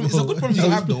wasn't good playing problem. It's a well. good problem to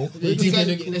have, though.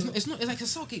 It's not. It's like a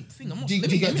Southgate thing. I'm not. Do you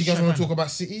guys want to talk about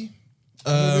City?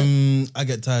 I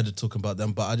get tired of talking about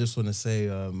them, but I just want to say,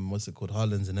 what's it called?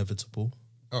 Haaland's inevitable.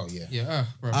 Oh yeah. Yeah,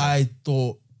 bro. I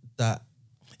thought that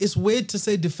it's weird to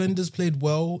say defenders played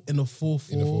well in a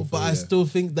 4-4, but I still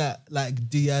think that like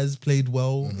Diaz played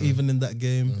well even in that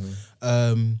game.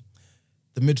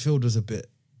 The midfield was a bit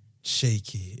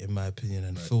shaky in my opinion,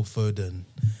 and Phil Foden,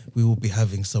 we will be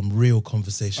having some real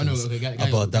conversations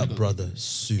about that brother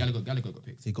soon. Gallagher got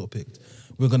picked. He got picked.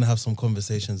 We're gonna have some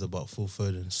conversations about Phil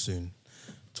Foden soon.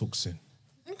 Talk soon.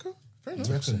 Okay. Fair enough.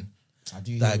 I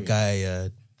do hear That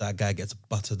it. guy gets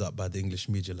buttered up by the English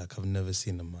media like I've never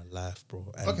seen in my life,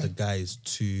 bro. And Okay. the guy is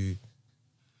too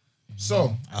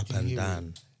So up and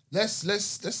down.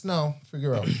 let's now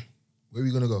figure out where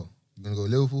we're gonna go. We're gonna go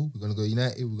Liverpool. We're gonna go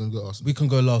United. We're gonna go Arsenal. We can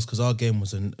go last because our game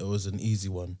was an easy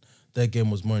one. Their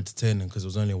game was more entertaining because it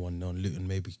was only 1-0. Luton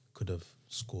maybe could have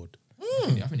scored. I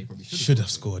think they probably Should have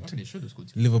scored. I think they should have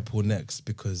scored. Liverpool next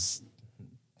because,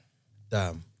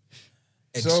 damn,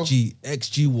 So-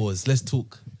 XG wars. Let's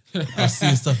talk. I've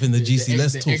seen stuff in the GC.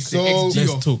 Let's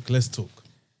talk. Let's talk.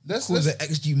 Let's Who's the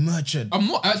XG merchant? I'm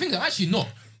not. I think I'm actually not.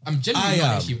 I'm genuinely I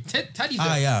not am. actually. Taddy's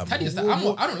I am. Taddy's that.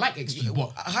 I don't like XG.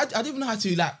 What? I don't even know how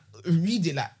to like read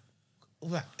it. Like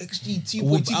XG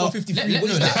 2.53. Let-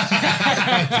 What is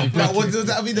that? Like, what does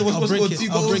that mean? There was I'll supposed to break go 2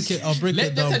 it. I'll goals. break it. I'll break Let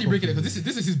it down. Taddy break it properly. because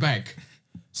this is his bag.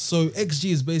 So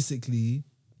XG is basically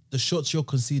the shots you're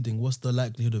conceding. What's the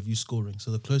likelihood of you scoring?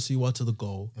 So the closer you are to the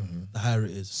goal, the higher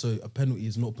it is. So a penalty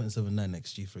is 0.79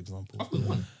 XG, for example. I've got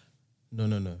one.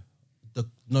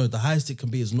 No. The highest it can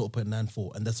be is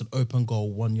 0.94, and that's an open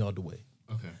goal 1 yard away.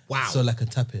 Okay. Wow. So like a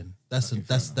tap in. That's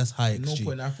high XG.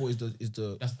 0.94 is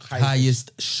the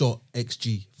Highest shot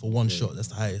XG for one shot. That's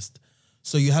the highest.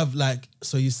 So you have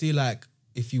so you see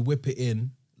if you whip it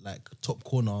in top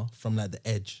corner from the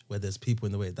edge where there's people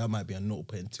in the way, that might be a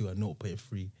 0.2, a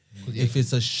 0.3. If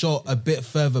it's a shot a bit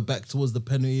further back towards the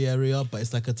penalty area, but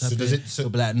it's like a tap in, it'll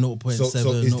be like 0.7, So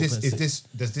 0.6.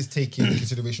 does this take into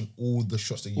consideration all the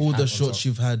shots that you've All had the on shots top?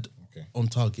 you've had Okay. on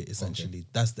target, essentially.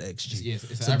 That's the XG. Yes,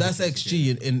 it's so an that's average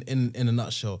XG in a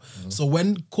nutshell. So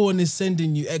when Korn is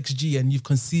sending you XG and you've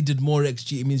conceded more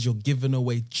XG, it means you're giving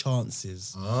away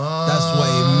chances. That's what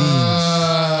it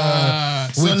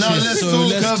means. So now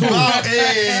let's talk about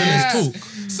it. So let's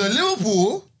talk. So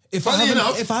Liverpool If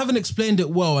I haven't explained it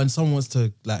well and someone wants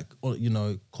to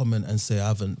comment and say I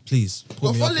haven't, please.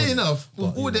 Well, funnily enough,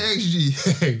 with all the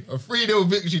XG, a 3-0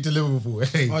 victory to Liverpool.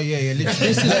 Hey. Oh yeah,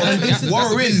 literally.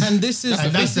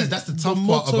 That's the tough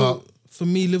part about for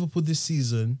me. Liverpool this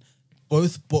season,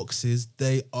 both boxes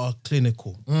they are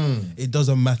clinical. It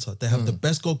doesn't matter. They have the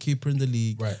best goalkeeper in the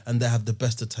league, and they have the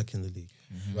best attack in the league.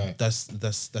 Right. That's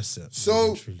it.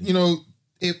 So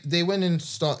if they went and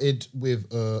started with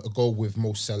a goal with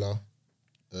Mo Salah.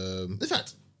 In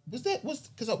fact, because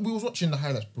we was watching the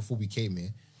highlights before we came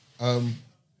here.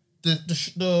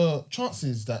 The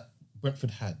chances that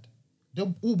Brentford had,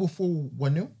 they're all before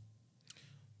 1-0.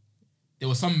 There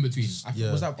was some in between.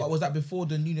 Was that before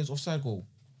the Nunes offside goal?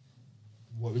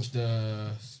 Which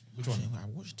one? I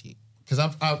watched it. Because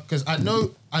I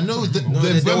know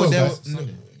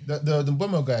the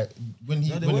Mbeumo guy when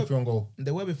he went for on goal.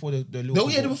 They were before the No,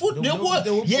 yeah,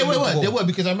 they were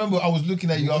because I remember I was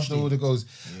looking at you after all the goals.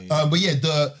 But yeah,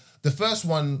 the first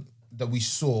one that we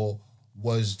saw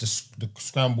was the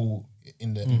scramble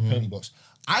in the penalty box.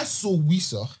 I saw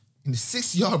Wisa in the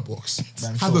 6-yard box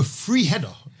have a free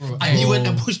header, and he went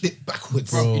and pushed it backwards.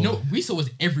 Bro. You know, Wisa was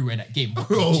everywhere in that game,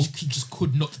 bro. He just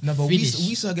could not finish.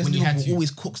 Wisa against Liverpool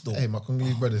always cooks though. Hey, my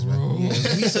Congolese brothers, man.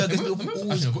 Wisa against Liverpool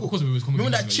always cooks.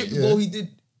 Remember that chip goal he did?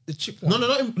 The chip one? No,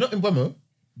 not in Mbeumo.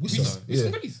 Wisa. He's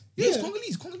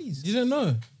Congolese. You didn't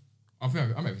know? I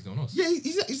remember he's someone else. Yeah,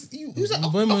 he was at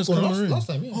Mbeumo's last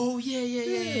time. Yeah. Oh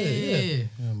yeah.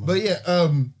 But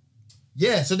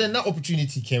so then that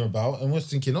opportunity came about and I was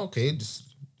thinking, okay, this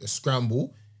a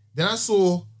scramble. Then I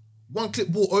saw one clip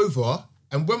ball over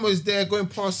and when was there going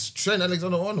past Trent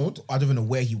Alexander-Arnold. I don't even know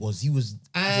where he was.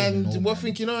 And we're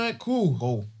thinking, all right, cool.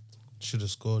 Goal. Should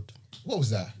have scored. What was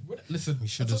that? Listen, We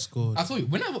should have scored. I told you,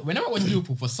 whenever I watch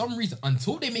Liverpool, for some reason,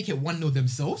 until they make it 1-0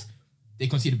 themselves, they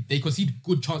concede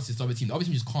good chances to other team. The other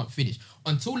team just can't finish.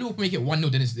 Until Liverpool make it 1-0,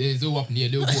 then it's all up in the air.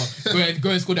 Liverpool go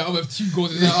and score that other 2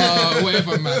 goals. And like,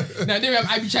 whatever, man. Now they have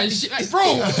Ivy chatting shit like,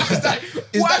 bro. It's like,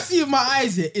 what I see with my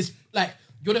eyes here is like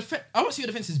your defense. I won't say your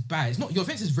defense is bad. It's not. Your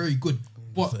defense is very good,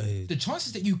 but the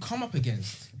chances that you come up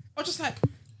against are just like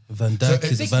Van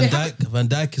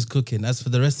Dijk is cooking. As for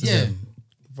the rest of them.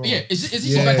 Bro. Yeah, is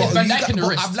Van Dijk and the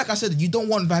rest. Like I said, you don't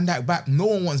want Van Dijk back. No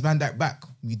one wants Van Dijk back.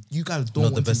 You guys don't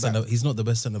want him back. He's not the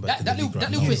best centre back. That little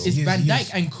bit is Van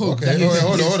Dijk and Coke. Okay,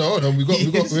 hold on. We got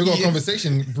a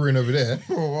conversation brewing over there.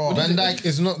 Van Dijk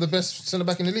is not the best centre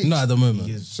back in the league. Not at the moment.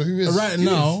 So who is? Right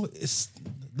now, it's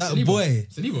that boy.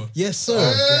 Saliba. Yes,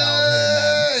 sir.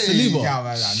 Saliba.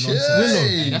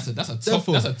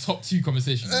 That's a top 2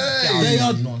 conversation.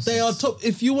 They are top.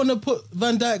 If you want to put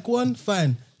Van Dijk one,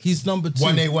 fine. He's number 2.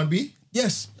 1A, 1B?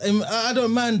 Yes, I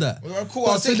don't mind that. Well, cool,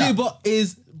 but I'll take that. Saliba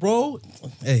is, bro.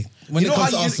 Hey, when You know how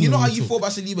you feel feel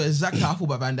about Saliba? Exactly how I feel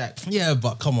about Van Dijk. Yeah,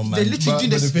 but come on, man. They literally do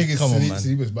But this. the thing is, Come on, man.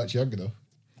 Saliba's much younger though.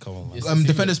 Come on, man.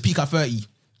 Defenders peak at 30.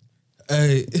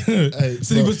 Hey,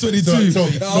 Saliba's 22. So,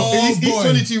 Oh, he's boy.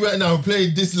 22 right now,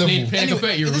 playing this level. Playing a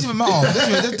 30 It year old. doesn't even matter.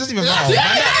 It doesn't even matter.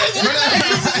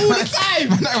 All the time.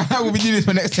 I will be doing this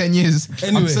for the next 10 years.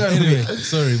 Anyway, Anyway.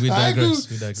 sorry, we Alright, digress.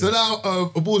 cool. So now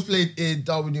a ball's played in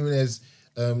Darwin Núñez.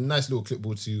 Nice little clip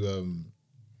ball to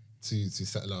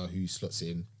Salah who slots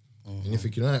it in. And you're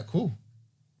thinking, all right, cool.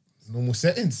 Normal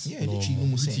settings. Yeah, literally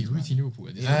normal settings. Routine Liverpool.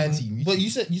 But you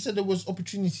said there was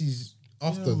opportunities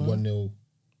after 1-0.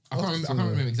 I can't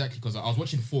remember exactly because I was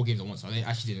watching 4 games at once, so I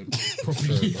actually didn't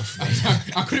properly.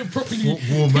 I couldn't properly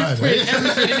pinpoint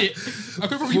everything in it. I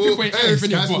couldn't properly pinpoint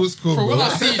everything in it, but from what I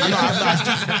see,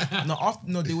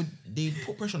 They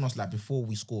put pressure on us like before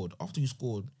we scored. After we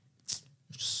scored,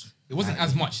 it wasn't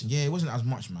as much. Yeah, it wasn't as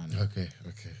much, man. Okay.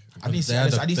 I didn't see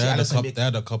Alisson. They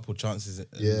had a couple chances,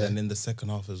 and in the second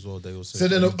half as well, they also. So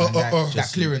then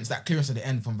that clearance at the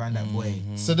end from Van Dijk boy.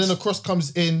 So then a cross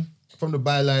comes in from the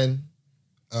byline,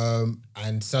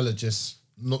 and Salah just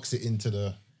knocks it into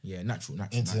the natural,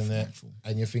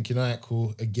 and you're thinking, all right,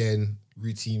 cool, again,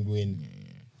 routine win,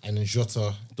 and then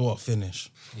Jota, what finish?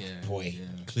 Yeah, boy,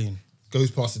 Clean. goes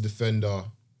past the defender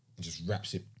and just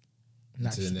wraps it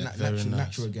into the net.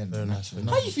 Natural again. Very nice.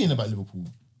 How are you feeling about Liverpool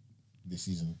this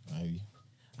season, Harry?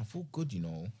 I feel good,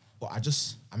 but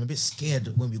I'm a bit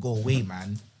scared when we go away,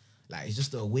 man. Like it's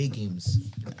just the away games.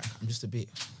 Like, I'm just a bit,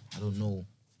 I don't know.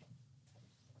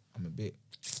 I'm a bit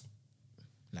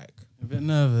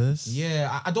nervous.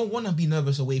 Yeah, I don't want to be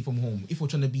nervous away from home if we're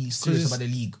trying to be serious about the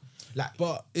league. Like,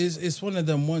 but it's one of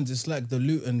them ones. It's like the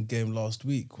Luton game last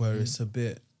week where it's a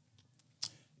bit.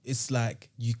 it's like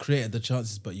you created the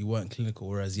chances, but you weren't clinical.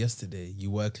 Whereas yesterday you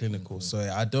were clinical. So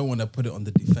I don't want to put it on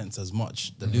the defense as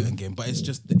much, the Luton game, but it's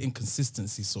just the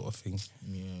inconsistency sort of thing.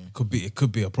 Yeah. It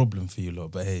could be a problem for you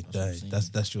lot. But hey,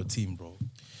 that's your team, bro.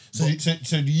 So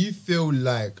do you feel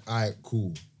like, alright,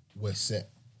 cool, we're set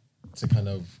to kind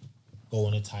of go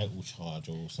on a title charge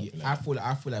or something like that?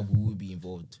 I feel like we will be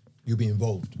involved. You'll be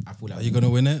involved. I feel like Are you gonna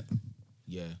win it?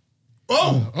 Yeah.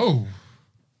 Oh.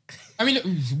 I mean,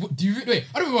 do you wait?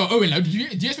 I don't know about Owen. Like, do you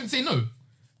expect to say no?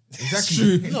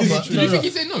 Exactly. No, but, Do you think you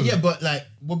say no? Yeah, but like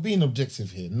we're being objective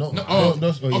here. Not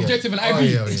objective, and I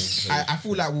agree. I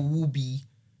feel like we will be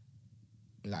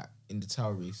like in the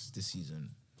title race this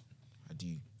season. I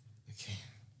do. Okay.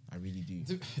 I really do.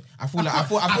 I can't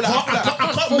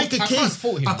make a case.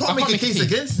 I can't make a case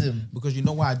against him because you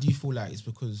know why I do feel like it's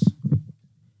because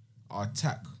our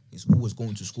attack is always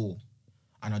going to score,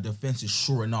 and our defense is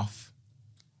sure enough.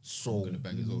 So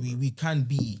we can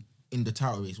be in the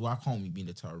title race. Why can't we be in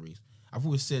the title race? I've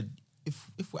always said if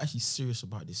we're actually serious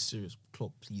about this, serious,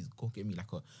 Klopp, please go get me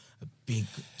like a big,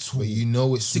 tall, but you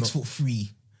know it's 6'3"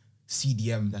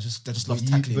 CDM that just loves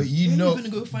tackling. But you know, you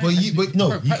can go find him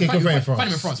in France. Find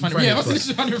him in France. Find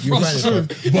him in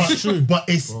France. True. But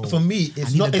it's for me.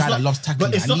 It's not. It's not that loves tackling.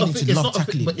 But it's not a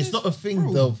thing. But it's not a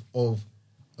thing of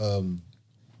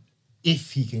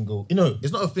if he can go. You know,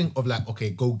 it's not a thing of like,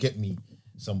 okay, go get me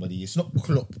somebody. It's not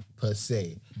Klopp per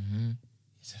se.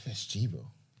 It's FSG, bro.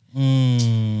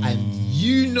 And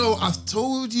you know, I've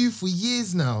told you for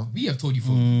years now. We have told you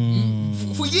for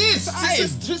years.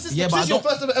 Since your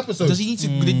first ever episode. Does he need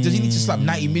to slap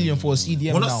 90 million for a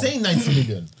CDM? We're not saying 90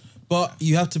 million. But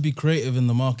you have to be creative in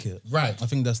the market, right? I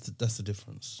think that's the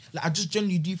difference. Like, I just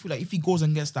generally do feel like if he goes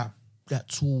and gets that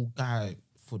tall guy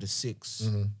for the 6,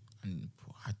 and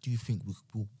I do think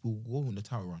we'll go on the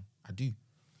title run. I do.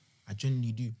 I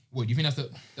genuinely do. What do you think?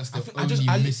 That's the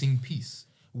only missing piece.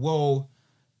 Well,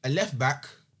 a left back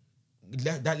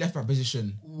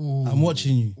position. Ooh. I'm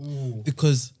watching you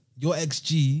because your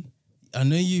XG. I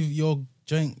know you're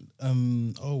joint.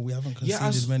 We haven't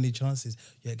conceded many chances.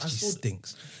 Your XG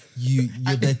stinks.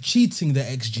 They're cheating the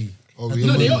XG. Oh,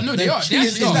 really? They are.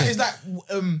 Is that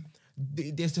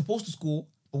they're supposed to score,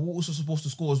 but we're also supposed to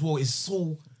score as well. It's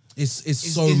so.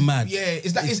 It's so mad. Yeah,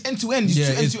 it's end to end. It's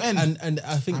end to end. And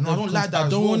I think I don't like that. I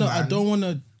don't want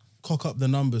to cock up the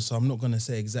numbers, so I'm not going to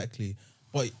say exactly.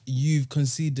 But you've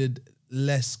conceded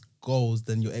less goals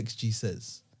than your XG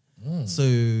says. So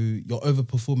you're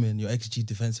overperforming your XG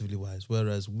defensively wise,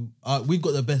 whereas we've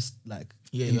got the best. Like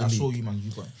I saw you, man.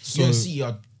 You got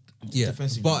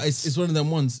defensively. But it's one of them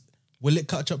ones. Will it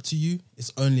catch up to you?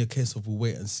 It's only a case of we'll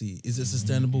wait and see. Is it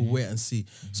sustainable? Wait and see.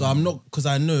 So I'm not, because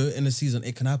I know in a season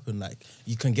it can happen. Like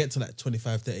you can get to like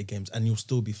 25, 30 games and you'll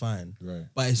still be fine. Right.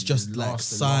 But it's just like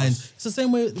signs. It's the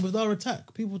same way with our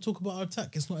attack. People talk about our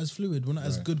attack. It's not as fluid. We're not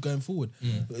as good going forward.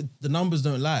 The numbers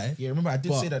don't lie. Yeah, remember I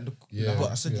did say that.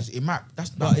 I said it might.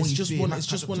 That's it's just one. It's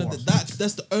just one of the.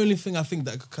 That's the only thing I think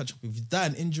that could catch up with you. That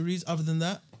and injuries. Other than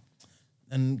that,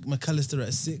 and McAllister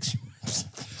at 6.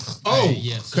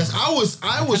 Because I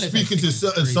was speaking to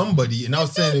somebody and I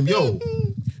was telling him, yo.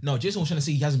 No, Jason was trying to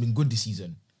say he hasn't been good this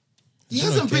season. He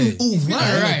hasn't been all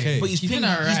right. But he's been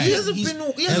alright. He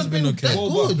hasn't been okay.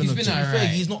 Good. He's been alright.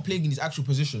 He's not playing in his actual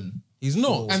position. He's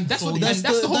not. And that's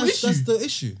the whole issue. That's the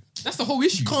issue. That's the whole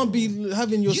issue. You can't be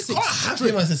having your 6. You can't have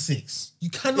him as a 6. You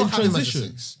cannot have him as a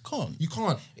 6. You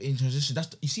can't. In transition.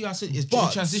 You see how I said it's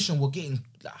in transition we're getting.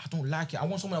 I don't like it. I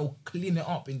want someone that will clean it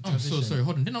up in transition. I'm so sorry.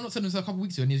 Hold on. Didn't I not tell him this a couple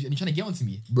weeks ago and you're trying to get onto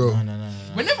me? Bro. No.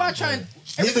 Whenever I try and...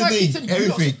 Here's the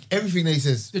thing. Everything that he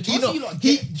says. The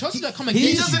chances that come and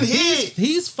he doesn't hear it.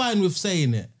 He's fine with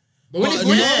saying it. But but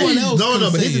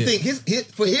here's the thing.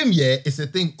 For him, it's a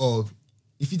thing of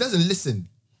if he doesn't listen,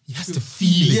 he has to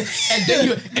feel it. And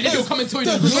then he'll come and tell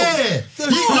you the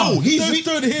results. He's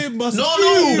told him must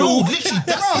No, literally,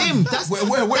 that's him. That's where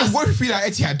we feel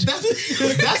like Etihad.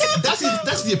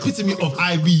 That's the epitome of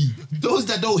IB. Those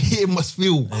that don't hear must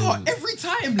feel. Every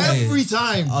time. Every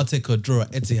time. I'll take a draw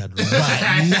at Etihad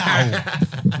right now.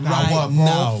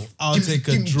 Now. I'll take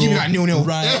a draw. Give me that 0-0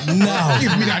 right now.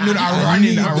 Give me that 0-0.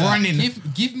 I'm running.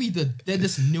 Give me the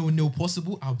deadest 0-0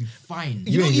 possible. I'll be fine.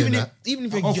 You know, even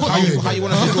if how you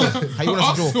want us to draw. How you want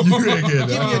us to draw? Give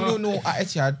me a 0-0 at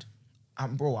Etihad.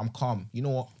 I'm calm. You know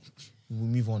what? We'll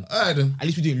move on. All right, then. At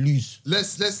least we didn't lose.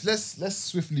 Let's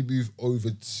swiftly move over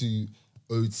to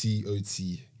OT.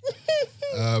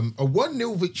 A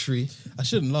 1-0 victory. I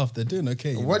shouldn't laugh. They're doing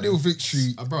okay. A 1-0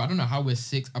 victory. Bro, I don't know how we're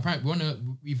 6. Apparently,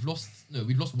 we've lost 1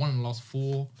 in the last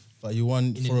 4. But you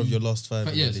won 4 of your last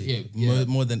 5.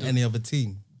 More than any other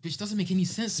team. Which doesn't make any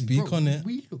sense. Speak on it.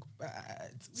 We look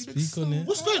bad. Speak on it.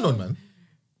 What's going on, man?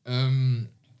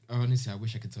 Honestly, I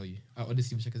wish I could tell you. I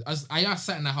honestly wish I could. I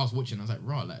sat in that house watching. I was like,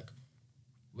 raw, like,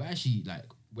 we're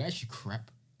actually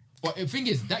crap. But the thing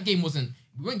is, that game wasn't.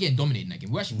 We weren't getting dominated in that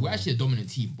game. We're actually a dominant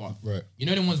team. But you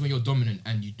know the ones when you're dominant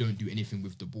and you don't do anything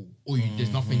with the ball, or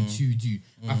there's nothing to do.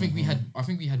 I think we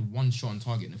had one shot on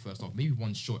target in the first half, maybe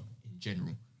one shot in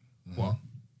general. But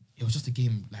it was just a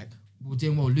game like we were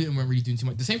doing well. Luton weren't really doing too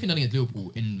much. The same thing done against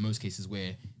Liverpool in most cases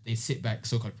where they sit back,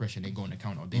 soak up pressure, and then go on the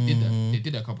counter. They did that. They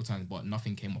did that a couple of times, but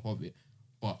nothing came up of it.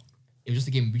 But it was just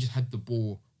a game. We just had the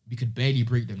ball. We could barely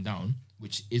break them down,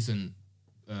 which isn't.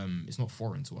 It's not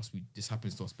foreign to us. This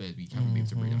happens to us bears. We can't be able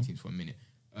to break down teams for a minute.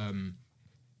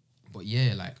 But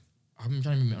yeah, like I'm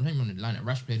trying to remember. I'm not even on the line.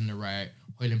 Rash played on the right.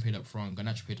 Højlund played up front.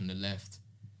 Garnacho played on the left.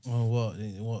 Oh, what?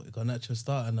 Garnacho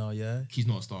starter now, yeah? He's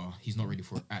not a starter. He's not ready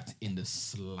for it in the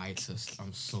slightest.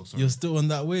 I'm so sorry. You're still on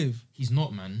that wave? He's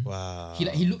not, man. Wow.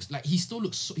 He looks like he still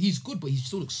looks. He's good, but he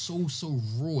still looks so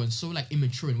raw and so like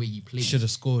immature in the way he plays. Should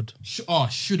have scored. Should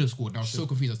have scored. I was so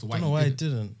confused as to why. I don't know why he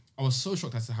didn't. I was so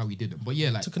shocked as to how he did it. But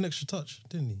yeah, like took an extra touch,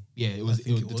 didn't he? Yeah,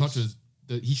 the touch was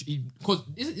because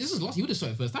this is lost. He would have shot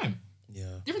it first time. Yeah.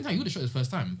 Different time he would have shot it first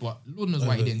time, but Lord knows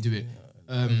why he didn't do it.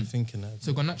 I'm thinking that.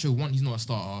 So Garnacho, he's not a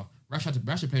starter.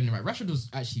 Rashford played on the right. Rashford was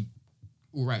actually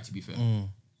all right, to be fair.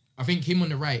 I think him on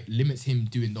the right limits him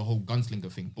doing the whole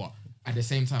gunslinger thing, but at the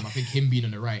same time, I think him being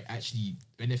on the right actually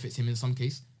benefits him in some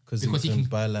case. Because he can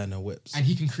byline and whips. And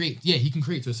he can create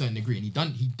to a certain degree, and he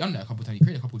done that a couple of times. He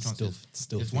created a couple of chances.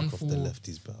 Still There's think one off for the left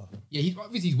he's better. Yeah,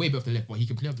 he's way better off the left, but he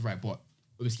can play off the right, but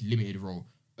obviously limited role.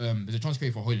 There's a chance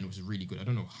created for Højlund, which is really good. I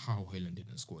don't know how Højlund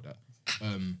didn't score that.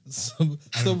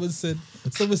 Someone said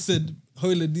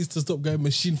Højlund needs to stop going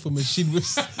machine for machine with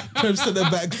Prem centre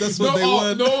backs. That's what they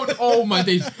want. No, oh my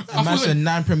days. Man said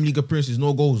 9 Premier League appearances,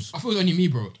 no goals. I thought it was only me,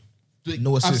 bro.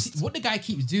 No assist. What the guy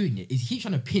keeps doing is he keeps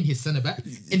trying to pin his centre back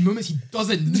in moments he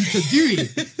doesn't need to do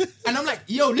it. And I'm like,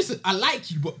 yo, listen, I like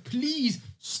you, but please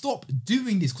stop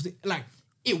doing this because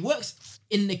it works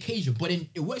in an occasion, but then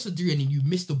it works to do and then you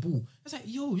miss the ball. It's like,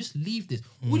 yo, just leave this.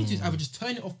 All you need to do is either just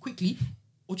turn it off quickly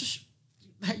or just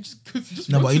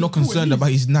no, but you're not concerned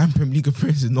about his 9 Premier League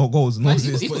appearances, no goals, no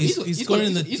assists. He's got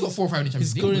 4 or 5 in the Champions League.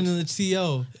 He's scoring in the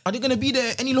TL. Are they going to be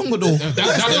there any longer though?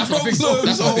 That's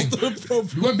what I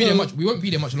think. We won't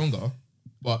be there much longer.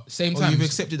 But same time, you've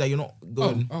accepted that you're not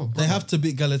going. They have to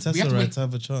beat Galatasaray to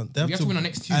have a chance. They have to win our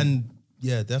next 2. And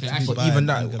yeah, they have to beat But Bayern even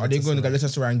that, and are they going to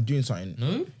Galatasaray and doing something?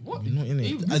 No, what? You're not in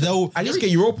it. They'll At least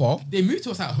get Europa. They moved to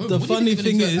us at home. The funny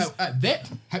thing is,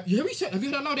 have you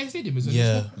heard how loud their stadium is?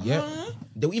 yeah,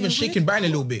 They were even shaking Bayern a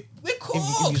little bit. We're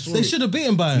cooked. they should have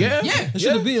beaten Bayern. Yeah. They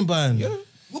should have beaten Bayern. Yeah.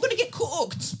 We're gonna get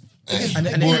cooked. And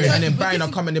then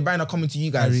Bayern are coming to you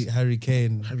guys. Harry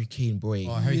Kane. Harry Kane, boy.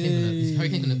 Oh, Harry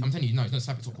Kane. I'm telling you, no, he's gonna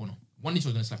slap the top corner. One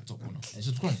literally gonna slap the top corner. It's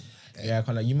just come on. Yeah,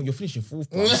 kind of. You're finishing 4th.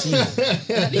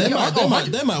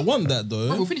 They might want that though.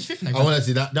 Bro, we'll finish 5th now. I want to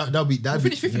see that'll be We'll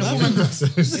finish 5th in a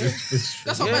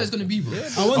That's how bad it's gonna be, bro.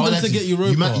 I want them to get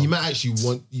Europa. You might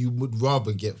actually you would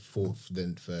rather get 4th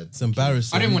than 3rd. It's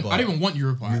embarrassing. I don't even want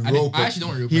Europa. I actually don't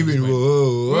want Europa. Hearing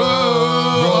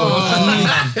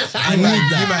I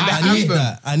need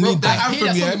that. I hear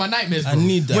that song in my nightmares, bro. I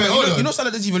need that. Wait, hold on. You know,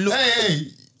 Salah doesn't even look.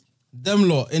 Hey. Them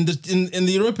lot in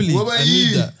the Europa League. What about I need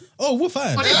you? that. Oh, we're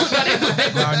fine. No,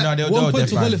 they're 1 point they're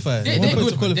to fine. qualify. They're 1 point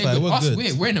good, to qualify. man. We're Us,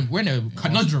 good. we're in a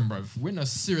conundrum, bro. We're in a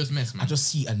serious mess, man. I just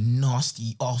see a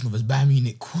nasty Arsenal versus Bayern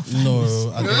Munich. No,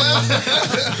 I don't want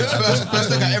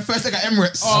that. First leg at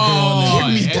Emirates. Oh,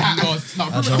 give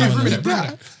me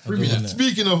that. Bring me that.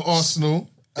 Speaking of Arsenal,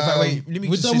 Wait, let me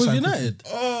We're just done say with something. United.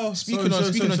 oh,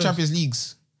 Speaking on Champions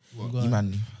Leagues, you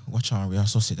man, watch out, Real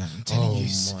Sociedad. I'm telling you,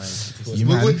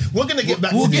 we're gonna get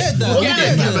back. We'll to get this. that. We'll We'll get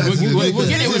get back that. to this. We'll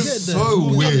get it. We'll It's get so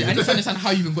that. weird. I just understand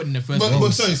how you even got in the first But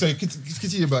place. sorry,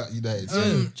 continue about United.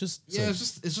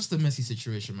 It's just a messy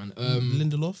situation, man.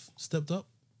 Lindelof stepped up.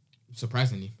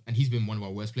 Surprisingly, and he's been one of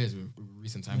our worst players in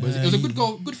recent time. But it was a good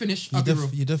goal, good finish. You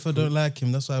definitely don't like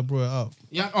him. That's why I brought it up.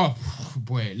 Yeah. Oh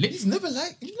boy, You've never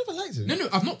liked him. No,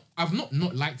 I've not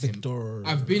liked him. Victor.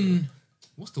 I've been,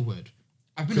 what's the word?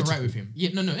 I've been alright with him. Yeah,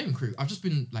 no, not even crew. I've just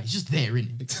been like, he's just there,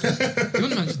 innit?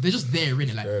 They're just there,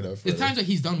 innit? Like, Fair enough, there's times that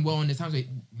he's done well, and there's times that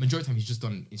majority of the time he's just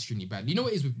done extremely bad. You know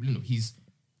what it is with Lino? He's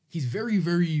very,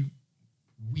 very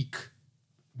weak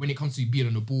when it comes to being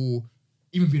on the ball,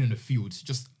 even being on the field,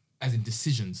 just as in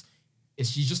decisions.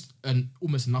 She's just an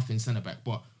almost nothing centre back,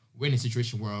 but we're in a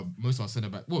situation where most of our centre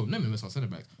back, well, not most of our centre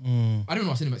backs. I don't know what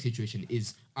our centre back situation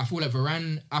is. I feel like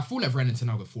Varane and Ten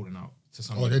Hag have fallen out to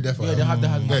some degree. They definitely they have. I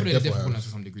feel like they're definitely fallen out to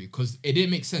some degree because it didn't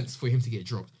make sense for him to get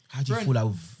dropped. How do you fall out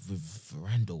with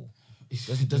Varane though?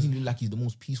 Doesn't look like he's the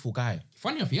most peaceful guy.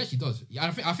 Funny enough, he actually does.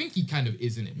 Yeah, I think he kind of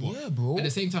is, in it. Yeah, bro. At the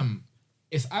same time,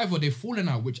 it's either they've fallen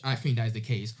out, which I think that is the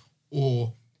case,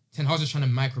 or Ten Hag's just trying to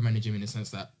micromanage him in the sense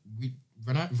that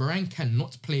Varane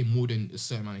cannot play more than a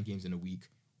certain amount of games in a week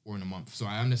or in a month. So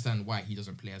I understand why he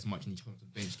doesn't play as much and he comes to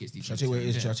the bench, gets these. Shall I tell you what it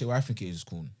is? Shall I tell you what I think it is,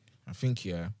 Corn? I think,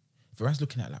 Varane's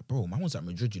looking at like, bro, man was at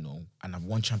Madrid, and I've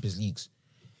won Champions Leagues.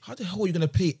 How the hell are you going to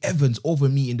play Evans over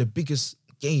me in the biggest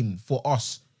game for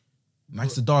us?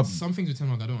 Manchester Derby. Some things with Ten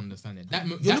Hag, I don't understand it. That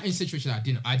in situation I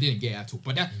didn't get it at all.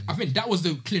 But I think that was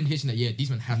the clear indication that these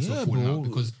men had to have fallen out,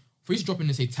 because for his dropping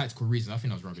to say tactical reasons, I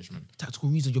think that was rubbish, man. Tactical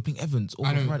reason you're playing Evans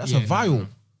over Varane. That's a vile. No.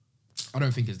 I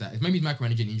don't think it's that. It's maybe it's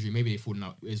micromanaging injury. Maybe they've fallen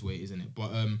out. Is where it is, isn't it?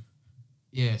 But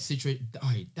situation.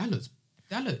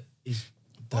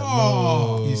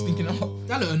 He's thinking.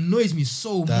 That annoys me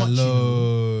so much.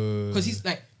 Because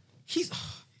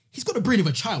he's got the brain of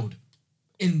a child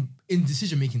in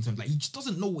decision making terms. Like, he just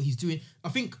doesn't know what he's doing. I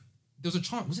think there was a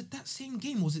chance. Was it that same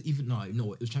game? Or was it even no?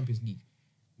 It was Champions League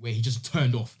where he just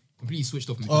turned off. Completely switched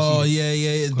off and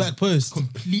conceded. The back post.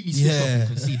 Completely switched off and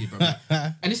conceded, bro.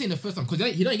 And this ain't the first time, because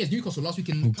against Newcastle last week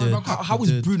in Carabao Cup. How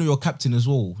is Bruno your captain as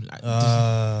well? Like,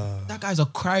 that guy's a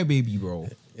crybaby, bro.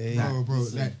 Bro.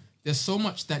 Like, there's so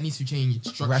much that needs to change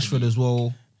structurally. Rashford as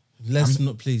well. Let's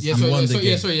not please.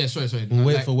 Sorry. We'll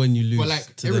wait for when you lose. But like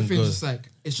everything's just like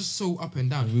it's just so up and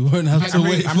down. We won't have to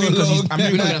wait. I'm hearing because he's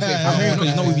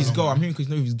not with his goal. I'm hearing because he's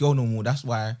not with his goal no more. That's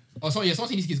why. Oh, sorry.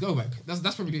 Someone needs to get his goal back. That's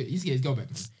probably good. He needs to get his goal back.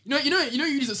 You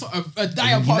use a sort of a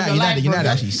dire part of your life. United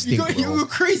actually stink, bro. You were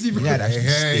crazy, bro. United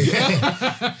actually stink.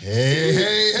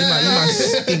 Hey. You might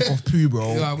stink of poo,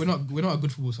 bro. Yeah, we're not a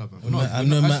good football side, man.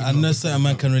 I know certain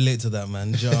man can relate to that,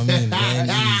 man. Do you know what I mean?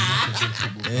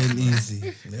 It ain't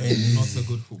easy. Not a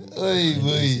good football.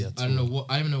 I don't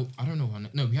know.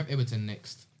 No, we have Everton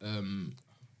next.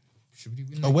 Should we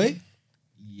win away?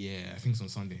 Yeah, I think it's on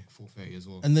Sunday, 4:30 as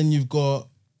well. And then you've got.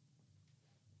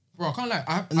 Bro, I can't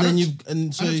lie. And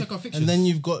then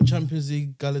you've got Champions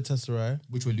League Galatasaray,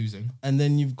 which we're losing. And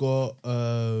then you've got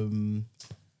who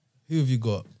have you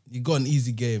got? You got an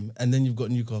easy game, and then you've got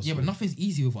Newcastle. Yeah, but nothing's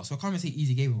easy with us. So I can't even say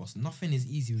easy game with us. Nothing is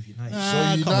easy with United.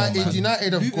 So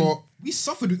United have got. We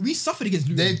suffered against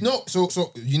Luton.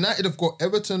 So United have got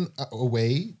Everton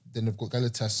away. Then they've got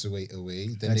Galatasaray away.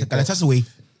 Then Galatasaray.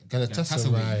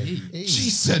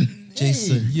 Jason.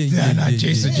 Jason.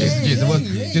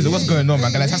 What's going on,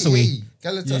 man?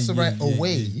 Galatasaray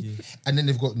away. And then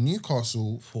they've got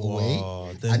Newcastle away.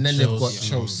 And then they've got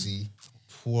Chelsea.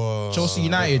 Chelsea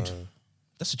United.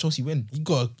 That's a Chelsea win. You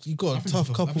got a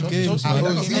tough couple games, man.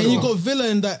 And you got Villa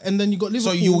in that, and then you got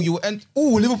Liverpool. So you end.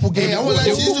 Liverpool game. Hey, I want to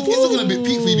it's still gonna be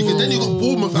peak for you, because then you got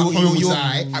Bournemouth at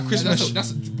home at Christmas.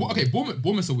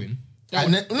 Bournemouth's a win. You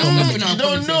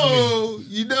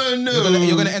don't know.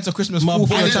 You're gonna enter Christmas. My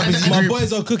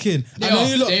boys are cooking. They are. I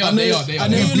know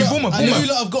you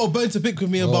lot have got a bone to pick with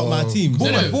me about my team. I'll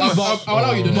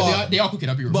allow you to know they are cooking.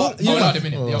 I'll be real. I'll allow them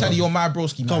in it. Teddy, you're my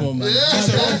broski, man. Come on, man.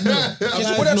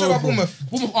 What else about Bournemouth?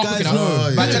 Bournemouth are cooking.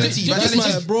 Vitality,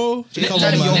 bro. Come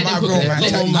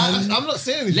on, man. I'm not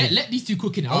saying anything. Let these two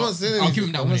cook in it. I'm not saying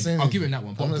anything. I'll give him that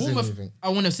one. But Bournemouth, I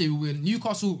want to say we win.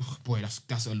 Newcastle, boy,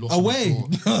 that's a loss. Away.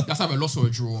 That's either a loss or a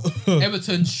draw.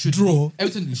 Everton should draw.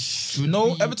 Everton should.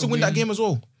 No, Everton win that game as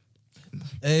well.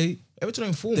 Hey, Everton are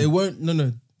in form. They won't.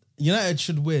 No. United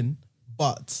should win,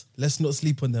 but let's not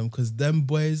sleep on them, because them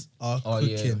boys are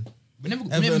cooking.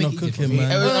 Everton are cooking,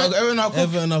 man.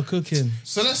 Everton are cooking.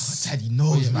 So let's. Teddy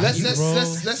knows, man.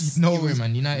 Let's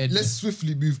man. United. Let's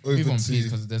swiftly move over on, to please,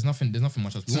 because there's nothing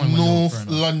much else. To North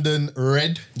London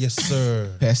Red. Yes,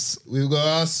 sir. Pest. We've got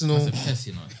Arsenal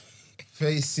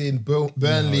facing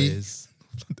Burnley.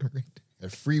 A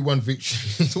 3-1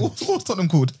 victory. So what's Tottenham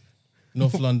called?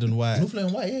 North London White. North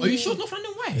London White. Are you sure North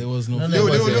London White? It was North London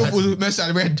White. Liverpool,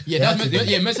 Merseyside Red. Yeah,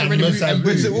 Merseyside Red and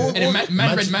blue. And then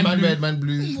man red, man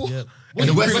blue. Yeah. And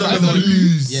the West London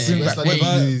lose. Yeah,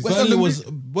 Burnley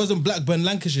wasn't Blackburn,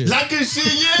 Lancashire. Lancashire.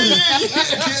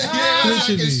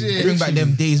 Bring back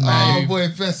them days, man. Oh boy,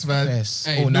 Pest, man.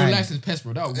 Hey, no license Pest,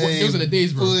 bro. Those are the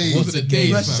days, bro. Those are the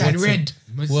days, Merseyside Red.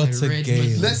 What a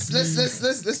game.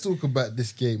 Let's talk about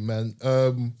this game, man.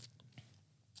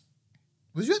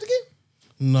 Was you at the game?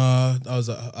 No, I was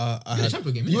at the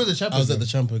Champions game. You were the Champions. I was at the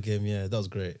Champions game. Yeah, that was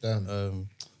great. Damn.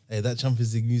 Hey, that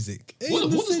Champions League music. What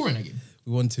was the score in that game?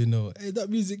 We want to know. Hey, that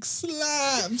music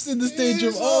slaps in the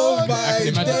stadium. Oh my I can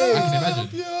imagine.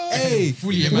 Hey,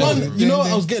 Fully imagined, bro. you know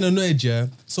what? I was getting annoyed, yeah.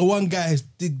 So one guy,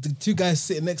 the two guys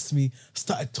sitting next to me,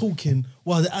 started talking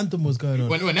while the anthem was going on.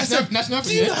 When national anthem,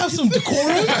 do you yeah? have some decorum?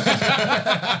 Do you know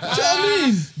what I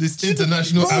mean? This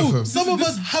international Bro, anthem. some of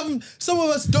us haven't. Some of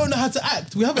us don't know how to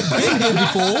act. We haven't been here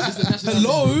before.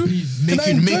 Hello,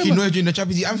 Making noise during the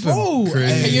Champions League anthem. Bro,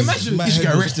 Crazy. Can you imagine? my You should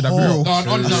head get was arrested, I'll be hot.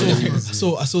 real. No.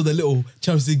 So I saw the little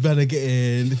Champions League banner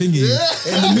getting the thingy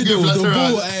in the middle. Get The flashed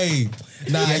ball, around. hey.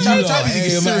 Nah, you Champions lot, League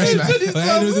is hey, my serious, head- my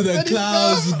head was in the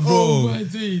clouds, bro. Oh my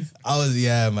days. I was,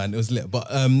 yeah, man, it was lit. But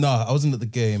no, I wasn't at the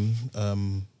game.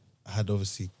 I had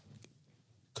obviously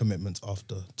commitments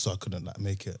after, so I couldn't like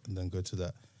make it and then go to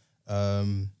that.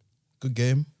 Good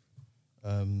game.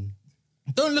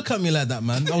 Don't look at me like that,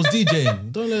 man. I was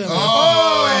DJing. Don't look at me.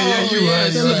 Oh, yeah, you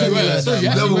were. Don't look at me like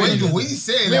that. No, man. but when you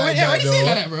say it like Yeah, why that, do you say though,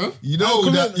 like that, bro? you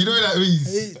know that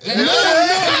means.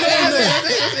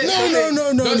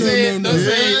 No. Don't say it. Don't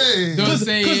say it. Yeah. Don't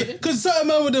say it. Because certain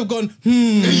man would have gone,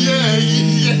 Yeah.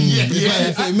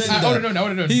 if it meant I that. would have known. I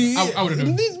would have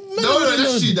known. No,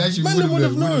 that's true. That's true. Man would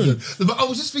have known. But I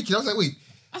was just thinking, I was like, wait,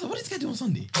 I was like, what did this guy do on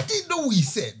Sunday? I didn't know what he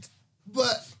said,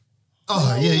 but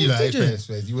yeah, you know, DJ.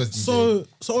 fair. He was DJ.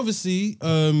 So obviously,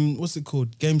 what's it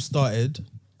called? Game started.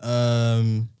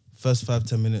 First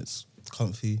 5-10 minutes,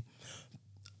 comfy.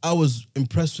 I was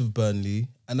impressed with Burnley,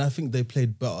 and I think they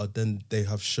played better than they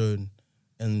have shown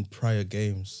in prior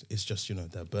games. It's just, you know,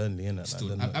 they're Burnley, innit?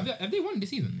 Still, Like, have they won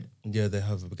this season? yeah, they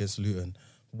have against Luton.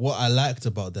 What I liked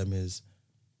about them is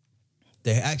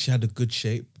they actually had a good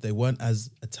shape. They weren't as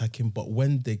attacking, but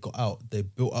when they got out, they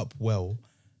built up well,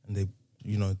 and they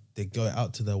got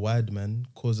out to their wide men,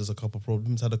 caused us a couple of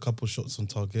problems, had a couple of shots on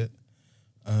target.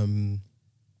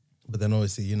 But then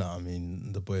obviously, you know what I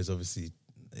mean, the boys obviously,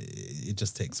 it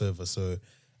just takes over. So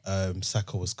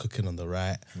Saka was cooking on the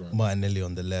right, Martinelli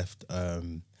on the left.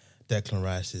 Declan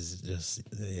Rice is just,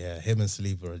 him and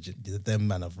Saliba are just, them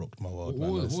man have rocked my world.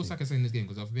 What man, was Saka saying in this game?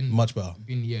 Because I've been much better.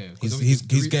 'cause He's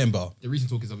obviously getting better. The recent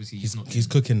talk is obviously he's not. He's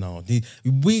cooking now.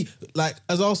 We like,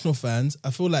 as Arsenal fans,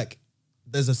 I feel like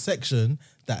there's a section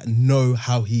that know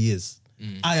how he is.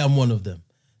 I am one of them.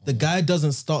 The guy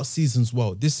doesn't start seasons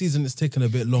well. This season it's taken a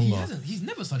bit longer. He's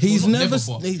never started. He's well, not never,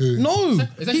 but- no.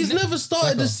 Is that He's never- never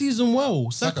started the season well.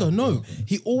 Saka, no. okay.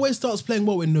 He always starts playing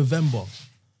well in November.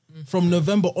 From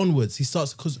November onwards, he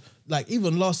starts, because like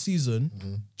even last season,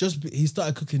 he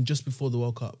started cooking just before the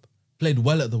World Cup. Played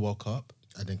well at the World Cup.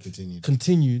 And then continued.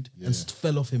 Continued and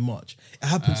fell off in March. It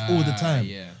happens all the time.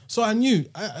 Yeah. So I knew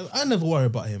I never worry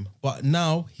about him, but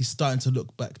now he's starting to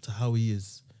look back to how he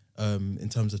is in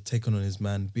terms of taking on his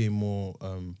man, being more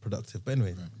productive. But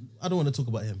anyway, I don't want to talk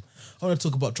about him. I want to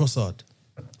talk about Trossard.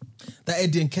 That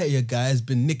Eddie Nketiah guy has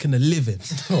been nicking a living.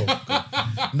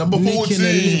 Number 14. Nicking a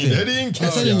living. Eddie I'm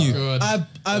telling you, God.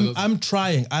 I'm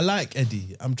trying. I like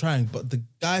Eddie. I'm trying, but the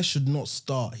guy should not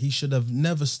start. He should have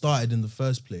never started in the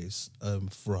first place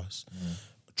for us.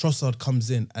 Trossard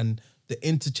comes in and the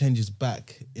interchange is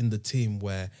back in the team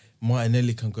where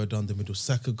Martinelli can go down the middle,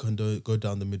 Saka can go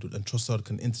down the middle, and Trossard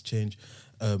can interchange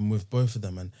with both of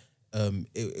them. And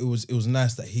it was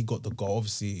nice that he got the goal.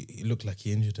 Obviously, it looked like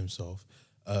he injured himself.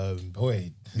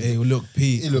 Boy. It looked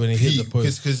peak when he hit the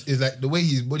post. Because it's like the way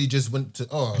his body just went to.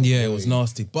 Yeah, it was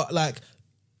nasty. But like,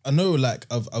 I know like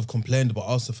I've complained about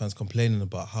Arsenal fans complaining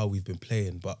about how we've been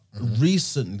playing, but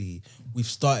recently we've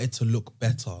started to look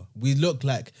better. It looks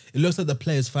like the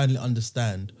players finally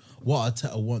understand what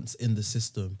Arteta wants in the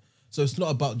system. So it's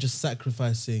not about just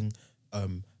sacrificing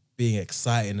being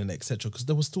exciting and etc. Because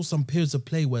there was still some periods of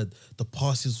play where the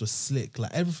passes were slick,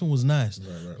 like everything was nice.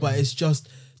 But it's just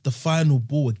the final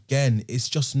ball again, it's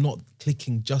just not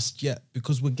clicking just yet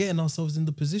because we're getting ourselves in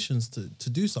the positions to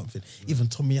do something. Even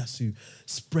Tomiyasu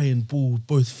spraying ball,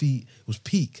 both feet, it was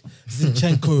peak.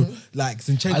 Zinchenko. I like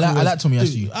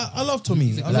Tomiyasu. Dude, I love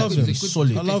Tommy. I love He's a him. good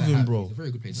Solid. I love player to him, have. bro. He's a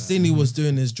very good player to have. Cini was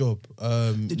doing his job.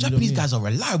 The Japanese guys are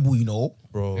reliable, you know.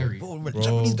 bro. Very. Bro,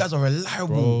 Japanese guys are reliable.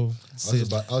 Bro.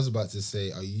 I was about to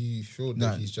say, are you sure that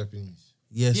Nah. he's Japanese?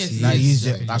 Yes, Yes, he he Nah, is. he's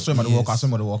Japanese. I saw him at the He World Cup. I is. saw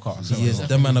him at the World Cup. Yes,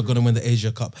 them man are gonna win the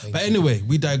Asia Cup. But anyway,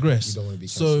 we digress. You don't want to be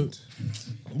So, cancelled.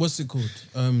 what's it called?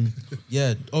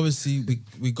 Yeah, obviously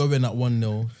we go in at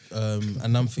 1-0,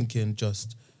 and I'm thinking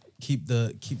just keep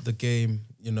the game,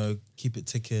 you know, keep it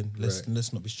ticking.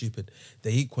 Let's not be stupid.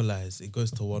 They equalize. It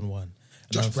goes to 1-1.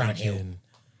 Josh Brownhill.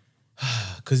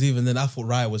 Because even then, I thought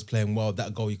Raya was playing well.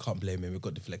 That goal, you can't blame him. It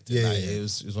got deflected. Yeah, Like, yeah. It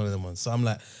was one of them ones. So I'm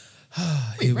like,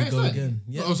 Here we right, go fine. again.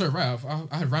 Yeah. Oh, sorry, right.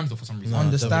 I had Ramsdale for some reason. Nah.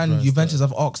 Understand David Juventus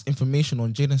have asked information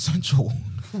on Jadon Sancho.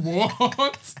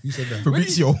 What? You said that.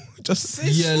 Fabrizio. Just say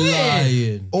You're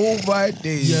lying. Oh my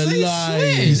days. You're Say lying.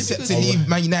 swear. He's set to leave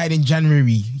Man United in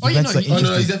January. Oh, yeah, no, Juventus are he- no,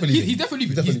 interested. he's definitely leaving. He's definitely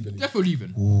leaving. Definitely He's leaving. definitely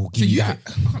leaving. Ooh, give me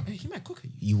that. He might cook you.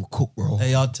 You will cook, bro.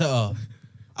 Hey, Arteta,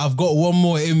 I've got one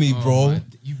more in me, bro. Man,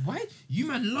 why? You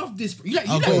man love this. Bro. You like.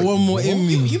 I've got one more in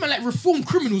me. You man like reform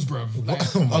criminals, bro. Like,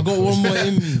 I got one more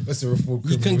in me. That's a reform.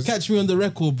 You can catch me on the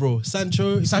record, bro.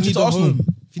 Sancho, if Sancho you need to a Arsenal. home,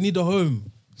 if you need a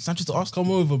home, Sancho to Arsenal.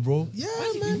 come over, bro. Yeah,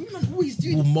 you man always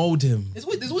do. We'll mold him. There's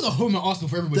always a home at Arsenal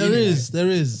for everybody. There innit?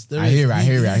 is. I hear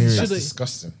it. That's Shoulda-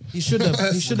 disgusting. He should have.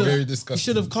 That's He should very have. He disgusting.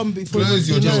 should have come before. Close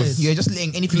your United. doors. Yeah, just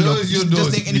letting anything Close your doors,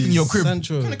 just letting anything in your crib.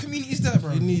 Sancho. What kind of community is that,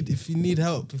 bro? If you need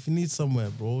help, if you need somewhere,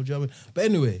 bro. Do you know what I mean? But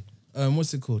anyway,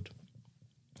 what's it called?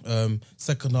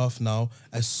 Second half now.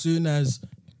 As soon as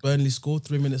Burnley scored,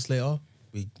 3 minutes later,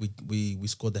 we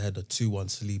scored the header 2-1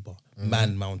 Saliba.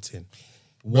 Man mountain.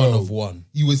 One of one.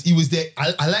 He was there.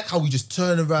 I like how we just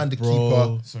turn around the Bro.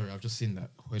 keeper. Sorry, I've just seen that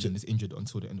Hoyland is injured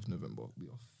until the end of November.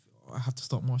 I have to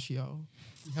start Martial.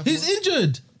 He's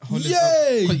injured. Hoyland-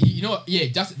 Yay! You know what? Yeah,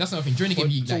 that's another thing. During the game,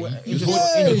 he was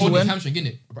Yay! holding his hamstring,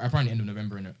 innit? Apparently, end of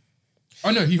November, innit?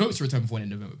 Oh no, he hopes to return before the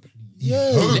end of November.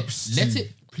 Yay!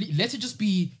 Let it just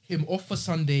be him off for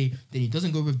Sunday. Then he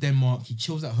doesn't go with Denmark. He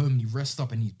chills at home. He rests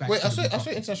up and he's back. Wait, to I the saw World Cup.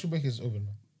 international break is over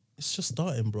now. It's just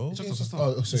starting, bro. Just to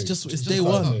start. Oh, sorry. It's day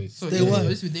one. started. It's So, day yeah, one.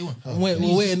 this is day one.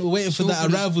 We're waiting for chill that for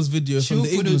the- arrivals video chill from the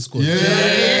for the- England squad. Yeah.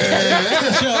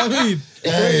 Do you know what I mean?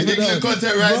 Hey, England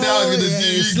content right Bro, now is gonna yeah, do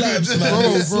it you slaps, good. man.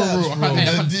 It slaps,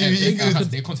 bro.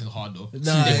 Their content is hard though.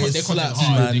 Nah, Their it content slaps, is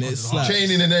hard. man. Their It content is hard. slaps.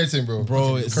 Training and everything, bro.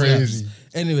 Bro, it's crazy. crazy.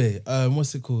 Anyway,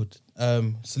 what's it called?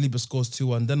 Saliba scores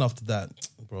 2-1. Then after that,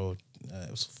 bro, it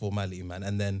was a formality, man.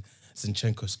 And then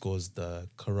Zinchenko scores the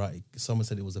karate. Someone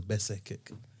said it was a Bessie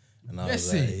kick. And I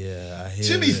was like, Bessie? yeah, I hear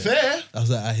To be it. fair, I was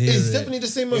like, I hear it's it. definitely the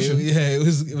same motion. Yeah, it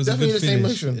was Definitely a good the same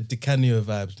finish. motion. Di Canio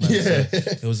vibes, man. Yeah. So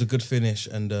it was a good finish.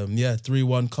 And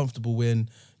 3-1, comfortable win.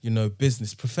 You know,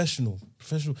 business, professional.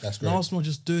 That's And great. Arsenal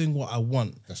just doing what I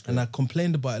want. That's And great. I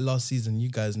complained about it last season. You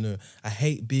guys know. I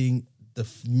hate being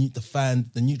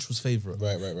the neutral's favourite.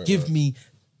 Right, Give right. me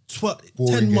 10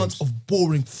 Boring months games. of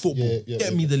boring football. Yeah,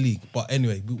 Get me the league. But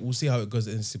anyway, we'll see how it goes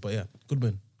at NC. But yeah, good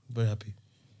win. Very happy.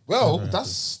 Well,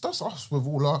 that's us with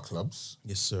all our clubs.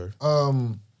 Yes, sir.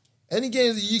 Any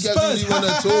games that you guys Spurs. really want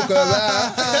to talk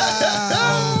about?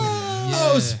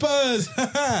 Oh, Spurs.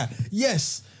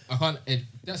 Yes. I can't.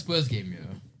 That Spurs game, yeah.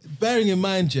 Bearing in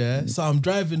mind, yeah, so I'm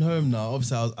driving home now.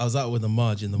 Obviously, I was out with a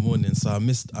Marge in the morning, so I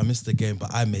missed the game,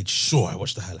 but I made sure I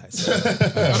watched the highlights.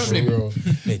 I don't blame you.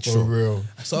 Made For sure. real.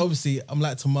 So obviously, I'm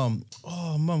like to mum,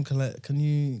 oh mum, can I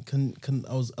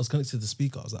was connected to the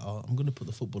speaker. I was like, oh, I'm gonna put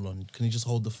the football on. Can you just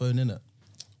hold the phone in it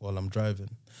while I'm driving?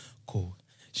 Cool.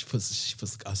 She puts.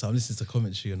 So I'm listening to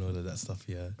commentary and all of that stuff.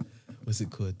 Yeah, what's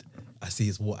it called? I see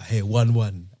it's what? Hey,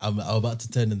 1-1. I'm about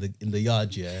to turn in the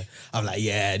yard. Yeah, I'm like,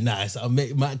 yeah, nice. I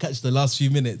might catch the last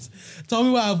few minutes. Tell me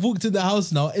why I've walked in the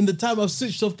house now. In the time I've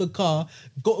switched off the car,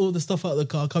 got all the stuff out of the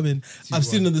car, come in. I've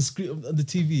seen on the screen on the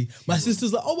TV. My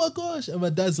sister's like, oh my gosh, and my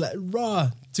dad's like,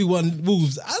 rah, 2-1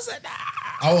 Wolves. I said, nah.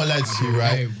 I won't lie to you,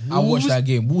 right? I watched that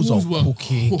game. Wolves Wolves are were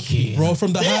cooking. cooking. Bro,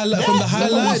 from the highlights, From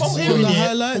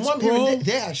what I'm hearing, bro.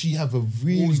 they actually have a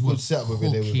really good setup over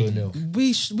there with cooking. O'Neil.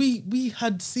 We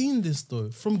had seen this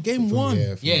though from game one.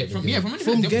 Yeah, from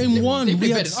From game one, they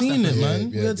we played had better than us seen that it, first.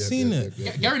 man. We had seen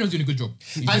it. Gary knows doing a good job.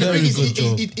 And the Very thing is, good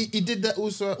job. he did that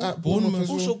also at Bournemouth as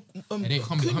well. Also, they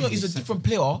come- Cunha come- is a different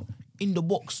player in the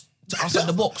box to outside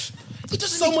the box. It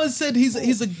doesn't Someone said he's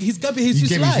Gabby Jesus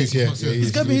Gabby light. Jesus, yeah.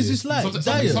 He's Gabby Jesus light.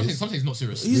 Something's not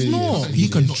serious. He's not. he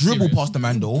can not dribble serious. past the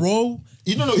man though. Bro,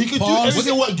 He could do pass,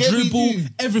 everything what Gabby dribble, do.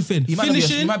 everything. He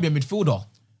Finishing. might be a midfielder.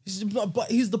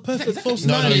 But he's the perfect Exactly. false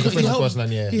No, nine. he's the He perfect helped- false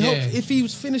nine, yeah. He Yeah. helped. If he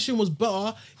was finishing was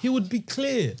better, he would be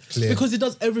clear. Because he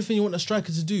does everything you want a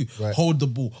striker to do. Right. Hold the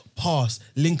ball, pass,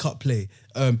 link up play,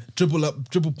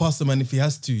 dribble past the man if he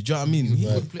has to. Do you know what I mean?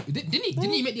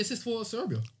 Didn't he make the assist for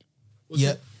Sarabia?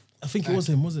 Yeah. I think it was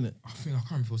him, wasn't it? I can't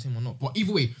remember if it was him or not. But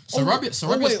either way, wait.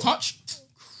 Sarabia's touch,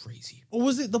 crazy. Or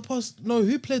was it the pass? No,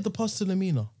 who played the pass to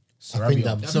Lamina? I think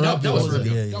that That was was it? Sarabia.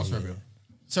 Yeah, That was yeah, Sarabia.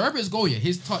 Sarabia's goal, yeah,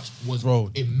 his touch was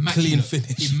Bro, immaculate. clean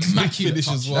finish. Immaculate Finish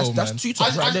touch. as well. That's man. two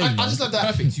touch right there. I just love that.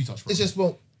 Perfect two-touch, bro. It's just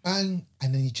bang,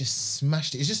 and then he just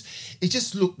smashed it. It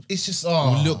just looked.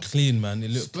 It looked clean, man.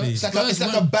 It looked clean. It's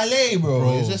like a ballet,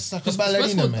 bro. It's just like a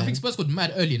ballerina, I man. think Spurs scored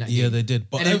mad early in that game. Yeah, they did.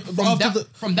 But And then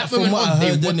from that moment what on, I they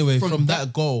heard won- anyway, from from that-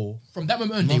 that goal, From that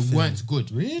moment on, Nothing. they weren't good.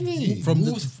 Really? from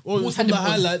Wolves the had them on-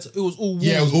 highlights, it was all Wolves.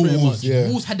 Yeah, it was all pretty Wolves, much. yeah.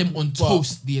 Wolves had them on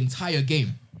toast the entire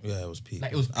game. Yeah, it was peak.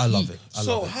 Like, it was I love peak. it. I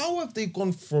So love it. how have they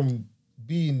gone from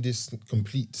being this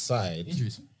complete side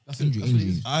Injuries. That's Injury, it. That's what it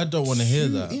injury. is. I don't want to hear to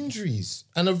that. injuries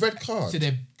and a red card? So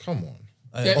they're- Come on.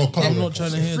 I'm not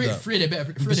trying to hear Three, that. three of their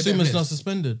better players. Basuma's now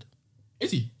suspended.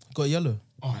 Is he? Got yellow.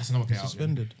 Oh, that's another player. out there.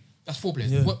 Suspended. That's 4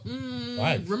 players. Yeah. What?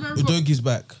 5. Romero. Udogi's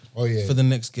back. Oh, yeah. For the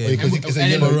next game. Oh, yeah, 'cause And- it's a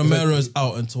and then- yellow- But Romero's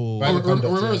out until Right.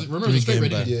 Romero's three straight game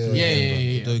ready. back.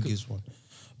 Yeah. Udogi's one.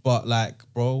 But like,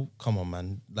 bro, come on,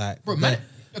 man. Like, Bro,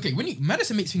 okay, when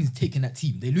Madison makes things take in that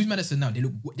team, they lose Madison now.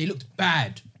 They looked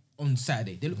bad on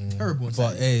Saturday. They looked terrible on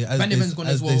but Saturday. hey, Van de Ven's gone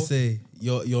as as they well. say,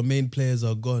 your main players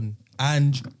are gone.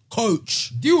 And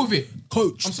coach, Deal with it.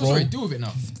 coach, I'm so bro. sorry. Deal with it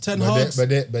now. Ten But,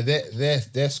 Hag's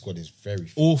their squad is very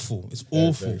fit. awful. It's Very,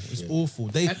 awful. very It's fit.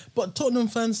 awful. And- But Tottenham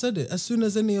fans said it. As soon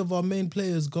as any of our main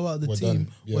players go out of the We're team, done.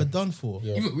 Yeah. we're done for.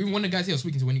 Yeah. Even one of the guys here I was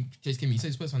speaking to when he just came, he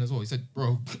said Spurs fan as well. He said,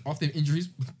 "Bro, after injuries,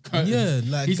 Yeah,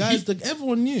 like he's- guys, he's- like,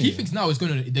 everyone knew. he thinks now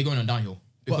they're going on downhill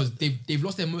because they've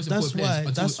lost their most That's important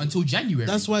why. players until January.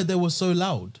 That's why they were so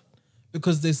loud,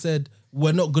 because they said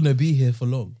we're not gonna be here for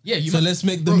long. Yeah, so let's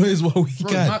make the noise while we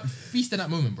bro, can. feast in that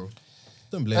moment, bro.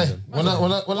 Don't blame Hey, them.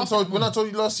 when I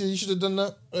told you last year you should have done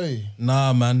that. Hey,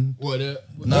 Nah, man. What?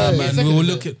 Nah, Hey, man. second We will of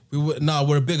look it. at.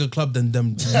 We're a bigger club than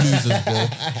them losers, bro.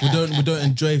 We don't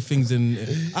enjoy things in.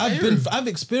 I've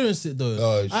experienced it though.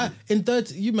 Oh, shit. In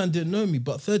 13, you man didn't know me,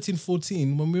 but 13,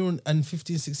 14, when we were and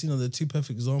 15, 16 are the two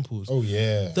perfect examples. oh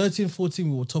yeah. 13,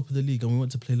 14, we were top of the league and we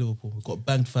went to play Liverpool. We got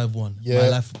banged 5-1. Yeah. My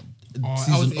life.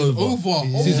 Season over. Oh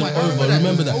Season my over. God.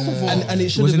 Remember that. Over. And it It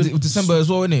should was have in been December as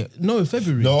well, innit? No,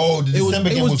 February. No, the December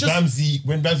game was just- Ramsey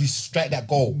when Ramsey struck that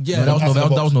goal. Yeah, No, that was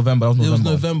November. That was November. It was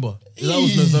November. That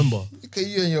was November. Look at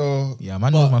you and your. Yeah,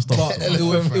 man knows my stuff. But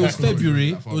it was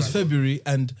February. That far It was back. February,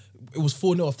 and it was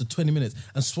 4-0 after 20 minutes.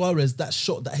 And Suarez, that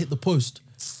shot that hit the post.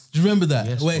 Do you remember that?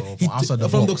 Yes, Where bro, he from outside the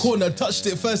from the box. corner touched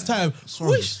it first time.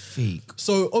 Suarez Whoosh. is fake.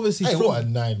 So obviously, Hey, from, what a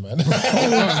 9, man.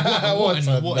 What a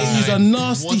nine. he's a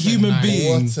nasty What a human nine.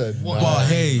 being. What a But nine,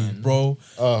 hey, bro.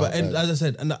 But man. as I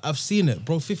said, and I've seen it,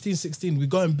 bro. 15, 16, we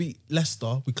go and beat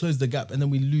Leicester. We close the gap, and then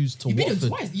we lose to You beat them Watford.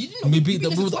 twice. You didn't- And we you beat beat them.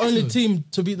 We them were the twice, only though. team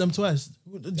to beat them twice.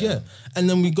 Yeah. And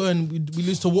then we go and we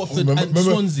lose to Watford and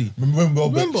Swansea. Remember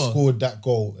Remember? scored that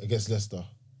goal against Leicester.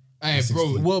 Hey,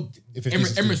 bro. Well, If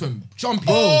 15-16. Emirates went jumping.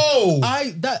 Oh!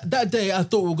 that day I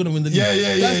thought we were gonna win the league.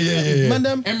 Yeah. Man,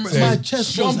 them, Emirates my was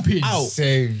chest jumping. was out.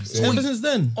 Same. Ever since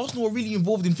then, Arsenal were really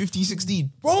involved in 15,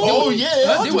 16. bro. Oh,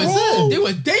 yeah. They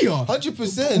were there.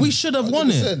 100%. We should have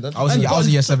won it. I was in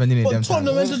year 7 in it. But Them time.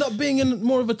 Tottenham ended up being in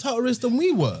more of a title race than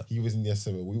we were, He was in the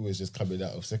S7. We was just coming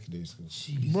out of secondary school.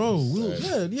 bro.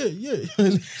 Yeah.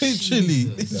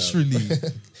 Literally.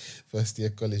 First year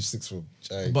college, sixth form.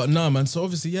 Chai. But nah, man. So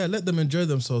obviously, yeah, let them enjoy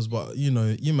themselves. But you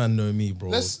know, you man know me, bro.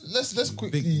 let's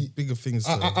quickly. bigger things.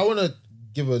 I want to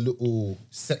give a little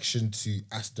section to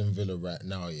Aston Villa right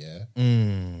now. Yeah,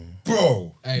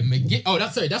 bro. Hey, McGinn. Oh,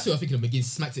 that's what I'm thinking of. McGinn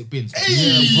smacked it bins.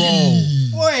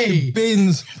 Yeah, bro. Boy.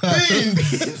 Bins.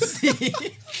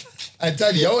 I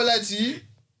tell you, I won't lie to you.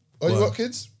 Ollie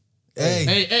Watkins.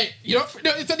 Hey. Hey, you know,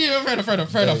 no, it's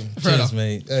fair enough. Cheers,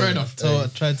 mate. Fair enough. So I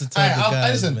tried to tell the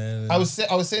guys, listen, man. I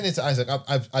was saying it to Isaac.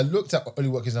 I looked at Ollie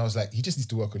Watkins and I was like, he just needs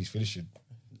to work on his finishing.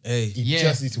 Hey, He Yeah,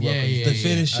 just needs to work yeah, on his yeah, the yeah.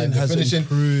 finishing And the has finishing,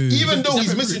 improved. even though It's he's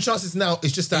never missing improved. chances now,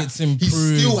 it's just that It's he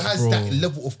improved, still has that bro.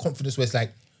 level of confidence where it's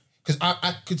like, because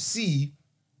I could see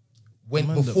when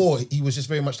Man, before he was just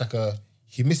very much like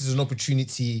he misses an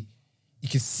opportunity, you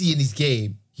can see in his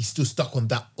game he's still stuck on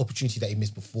that opportunity that he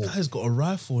missed before. Guy's got a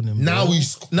rifle on him. Now bro.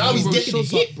 he's Bro, getting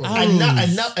shots hit, up, bro.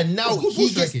 and now Good he ball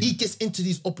striking. gets into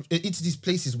these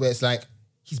places where it's like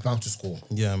he's bound to score.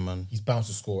 Yeah, man. He's bound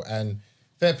to score, and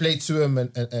fair play to him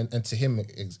and to him.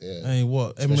 Hey,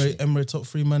 what? Emery top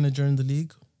 3 manager in the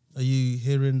league? Are you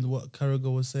hearing what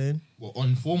Carragher was saying? Well,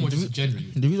 on form or just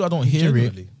generally? The reason I don't hear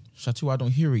Generally. it, Shatu, I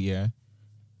don't hear it, yeah,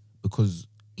 because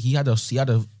he had a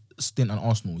stint at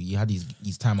Arsenal. He had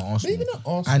his time at Arsenal. Maybe not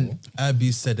Arsenal. And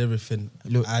Abby said everything.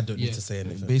 Look, I don't yeah. need to say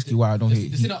anything. basically, why I don't hear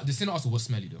The sin at Arsenal was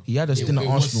smelly though. he had a stint at it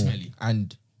was Arsenal, smelly.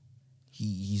 and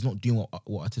he's not doing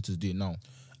what Arteta's doing now.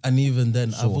 And even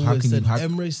then, So I've how always can you said have-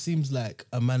 Emery seems like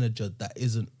a manager that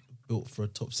isn't built for a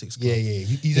top 6 club. Yeah.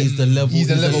 He's the level.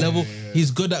 He's a level. He's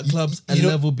good at clubs and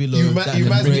level below. He that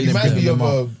reminds can me bring them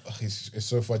of down. it's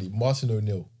so funny. Martin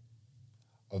O'Neill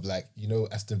of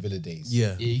Aston Villa days.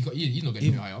 Yeah. He's not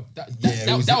getting high up. Yeah,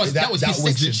 That was his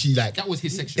section. literally like That was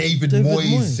his section. David David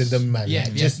Moyes Moyes. and them man. Yeah,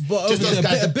 like, yeah. just But just obviously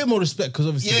those guys. a bit more respect because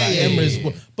obviously Yeah, like yeah, Emery's.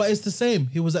 yeah. But it's the same.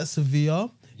 He was at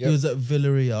Sevilla. Yep. He was at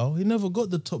Villarreal. He never got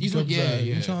the top He's jobs. not- yeah,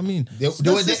 You yeah. know what I mean? They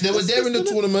were there in the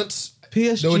tournaments.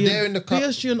 PSG, They were there in the cup.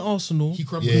 PSG and Arsenal He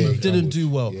crumbled. Yeah, didn't do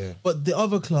well. Yeah. But the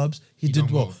other clubs, he did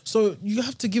done well. well. So you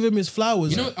have to give him his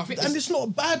flowers. You know, I think and it's not a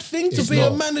bad thing to It's be a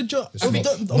not. manager. It's of not.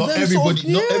 the- of Not them everybody. sort of-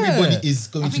 Not yeah. everybody is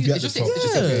I going to think be it's at the just top. it's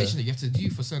Yeah. expectation that you have to do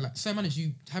for certain managers.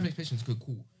 You have an expectation to go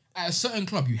cool. At a certain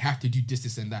club, you have to do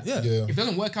this, and that. Yeah. Yeah. If it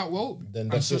doesn't work out well, Then I'm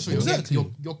that's so it. sorry. Exactly.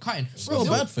 You're cutting. not a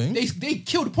bad thing. They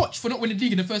killed Poch for not winning the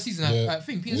league in the first season. Yeah. I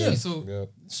think PSG. Yeah. So Yeah.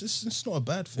 It's not a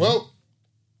bad thing. Well,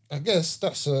 I guess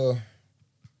that's a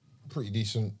pretty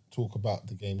decent talk about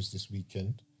the games this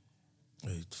weekend.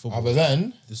 Hey, football- Other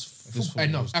than this no, was I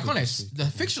good can't. this week. The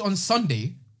fixture on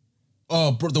Sunday,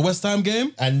 Oh, bro, the West Ham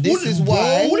game. and this is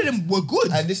why all of them were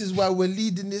good. and this is why we're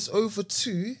leading this over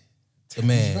to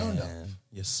Man, roundup.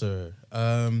 yes sir.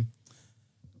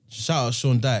 Shout out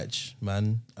Sean Dyche,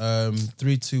 man.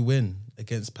 3-2 win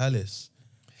against Palace.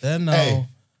 Then now, Hey.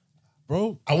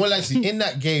 bro, I want to see in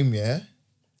that game, yeah.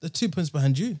 they're 2 points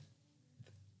behind you.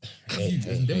 Hey,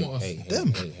 Them or us?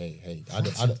 Them. Hey.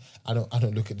 I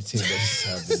don't look at the table this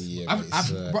time of the year.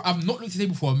 I've not looked at the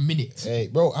table for a minute. Hey,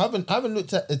 bro, I haven't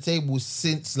looked at the table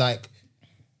since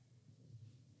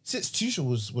Tuchel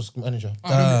was manager.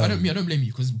 I don't blame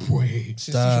you because boy,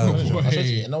 Since Tuchel was manager. I said to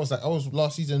you, boy. and I was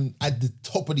last season at the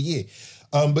top of the year.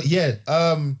 But yeah,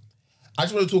 I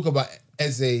just want to talk about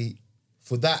Eze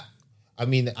for that. I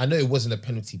mean, I know it wasn't a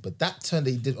penalty, but that turn that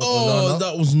he did on Oh, Onana,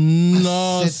 that was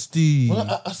nasty.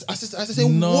 I said,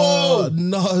 whoa,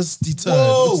 Nasty turn.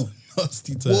 Whoa. It was a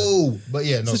nasty turn. whoa. But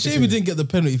yeah, no. It's a shame he didn't get the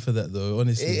penalty for that though,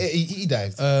 honestly. He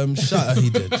dived. Shout out, he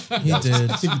did. He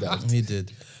did. did. He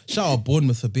did. Shout out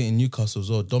Bournemouth for beating Newcastle as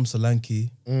well. Dom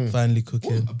Solanke finally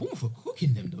cooking. Bournemouth were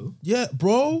cooking them though. Yeah,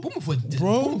 bro. Bournemouth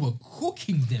were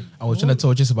cooking them. I was trying to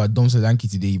tell just about Dom Solanke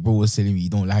today. Bro was telling me you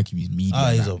don't like him. He's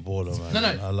media. He's a baller, man.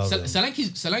 No. I love him.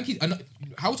 Solanke's.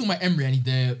 How we talking about Emery and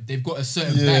they've got a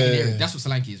certain bag in area. That's what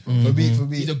Solanke is, bro. For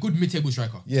me, He's a good mid-table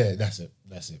striker. yeah, that's it.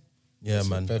 Yeah, That's it.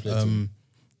 man. Fair play to him.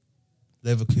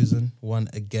 Leverkusen won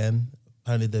again.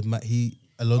 Apparently, they've Are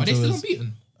they still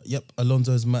unbeaten? Yep,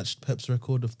 Alonso has matched Pep's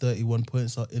record of 31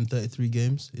 points in 33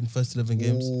 games in first 11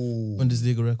 games. Ooh.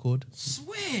 Bundesliga record.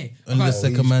 Swear. Only the Can't-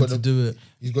 second he's man got to them- do it.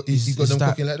 He's got Is them that-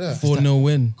 cooking like that. 4-0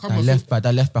 win. Come on, That left back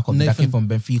that Nathan- came from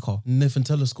Benfica. Nathan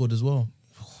Teller scored as well.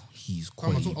 He's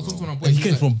Come on, quality, I'll talk to bro. my boy. And he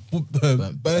came He's from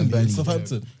Burnley, Burnley,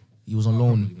 Southampton. He was on I don't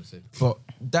know what loan. he was gonna say.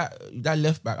 But that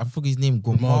left back, I forget his name.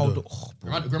 Grimaldo. Grimaldo. Oh,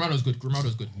 bro. Grimaldo's good.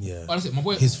 Grimaldo's good. Yeah. But that's it. My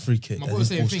boy, His free kick My and boy was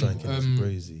his saying ball thing. striking is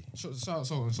crazy. Shout out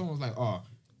someone. Someone was like,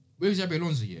 where's Xabi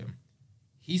Alonso? Yeah,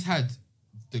 he's had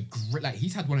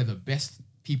he's had one of the best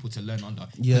people to learn under.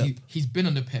 Yeah. He's been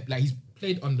under Pep. Like he's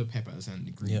played under Pep at a certain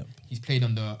degree. Yeah. He's played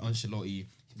under Ancelotti. He's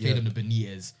played Yeah. under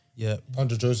Benitez. Yeah.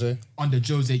 Under Jose. Under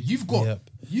Jose. You've got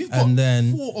And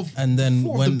then four of when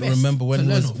the best remember when to he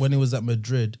learn was off. when he was at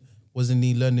Madrid, wasn't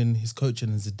he learning his coaching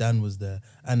and Zidane was there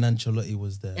and Ancelotti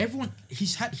was there. Everyone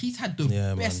he's had the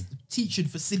Yeah, best teaching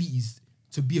facilities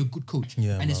to be a good coach.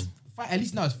 Yeah, and it's man. at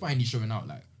least now it's finally showing out.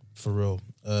 Like For real.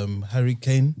 Harry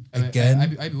Kane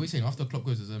again. I be saying after Klopp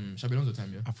goes, it's Xabi Alonso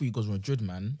time. Yeah. I thought he goes Madrid,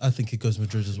 man. I think he goes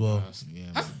Madrid as well. That's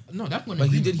one. But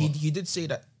he did say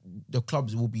that the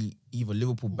clubs will be either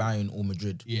Liverpool, Bayern, or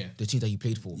Madrid. Yeah. The teams that he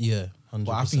played for. Yeah, 100%.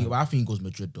 But I think he goes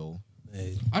Madrid though.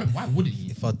 Hey, Why wouldn't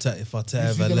he? if Arteta Who's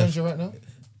ever the left, manager right now?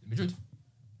 Madrid.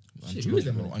 Ancelotti, Who is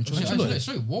that, bro. man? Ancelotti.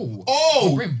 Sorry, whoa.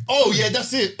 Oh yeah,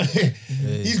 that's it.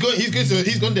 He's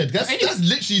gone dead. That's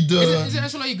literally the. Is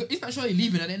it actually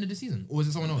leaving at the end of the season, or is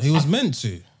it someone else? he was meant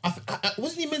to.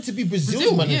 Wasn't he meant to be Brazil's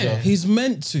Brazil, manager? yeah. He's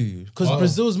meant to because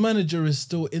Brazil's manager is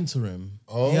still interim.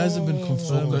 He hasn't been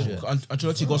confirmed yet.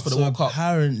 Ancelotti goes for the So World Cup.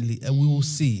 apparently, and we will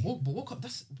see. But World Cup.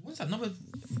 What's that another?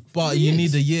 But you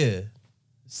need a year.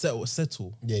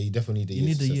 Settle. Yeah, you definitely need a year. You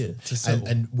need a to year settle. to settle.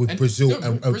 And with Brazil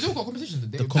and Brazil got competition.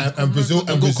 Brazil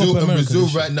Copa America this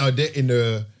year. right now they're in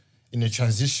a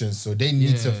transition, so they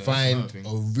need to find another thing.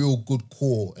 a real good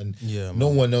core, and Yeah, no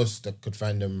one else that could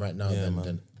find them right now Yeah, than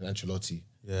man. Ancelotti.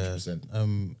 Yeah.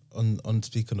 100%. On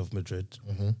speaking of Madrid,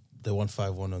 they won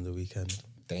 5-1 on the weekend.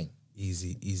 Dang.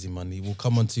 Easy money. We'll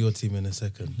come on to your team in a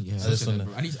second. Yeah.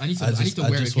 I need to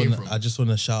where it came from. I just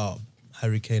want to shout out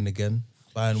Harry Kane again.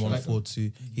 Bayern won like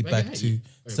 4-2. He Where backed you-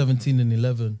 17 and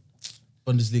 11.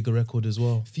 Bundesliga record as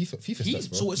well. FIFA He's-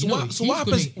 stats, bro. So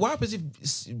what happens if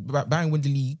Bayern win the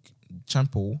league,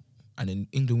 Champions, and then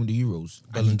England win the Euros,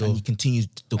 Ballon d'Or. and he continues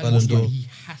the Ballon d'Or. He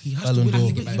has Ballon to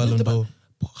d'Or. win. Ballon d'Or.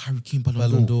 But Harry Kane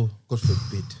Ballon d'Or. God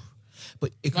forbid.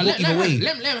 But it No, could go either way.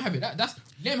 let him have it.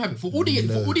 Let him have it. For all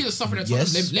the stuff that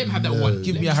Yes. let him have that one.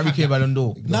 Give me a Harry Kane Ballon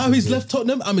d'Or. Now he's left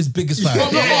Tottenham. I'm his biggest fan. I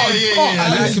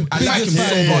like him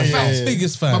so much.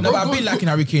 Biggest fan. No, but I've been liking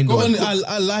Harry Kane though.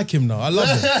 I like him now. I love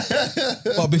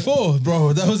him. But before,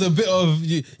 bro, that was a bit of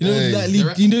you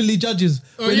know Lee Judges.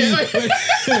 Oh yeah. Wait,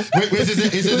 is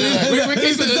it? We're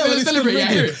Kane's celebrate. Yeah,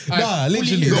 I hear it. Nah,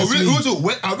 literally. No, that's me.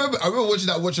 I remember watching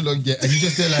that watch along, yeah, and you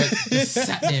just there like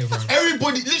Sat there, bro.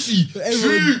 everybody, literally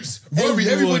troops,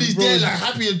 everybody's bro. there like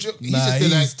happy and he's Nah, just there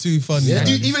like he's too funny. yeah, man.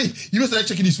 even you must like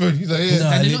checking his phone. He's like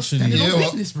Nah, And literally. they're not Yeah.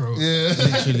 business, bro. yeah.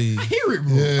 Literally. I hear it,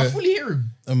 bro. I fully hear him.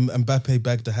 Mbappe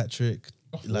bagged the hat trick.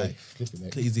 Like flipping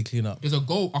it. easy clean up. There's a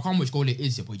goal. I can't remember which goal it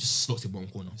is yet, but he just slots it one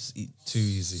corner. Too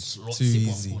easy. Slots Too it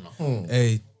one easy. corner.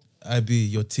 Hey, IB,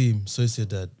 your team,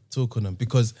 Sociedad, talk on them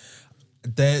because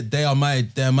they're my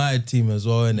team as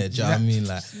well, innit? Do you know what I mean?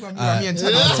 Like,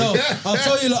 I'll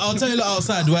tell you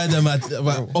outside why they're my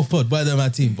off pod why they're my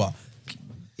team, but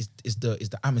It's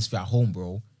the atmosphere at home,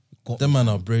 bro. them man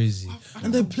are brazy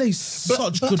and they play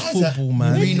such good football,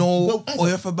 man. Reno,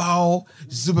 Oyefabao,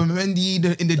 Zubamendi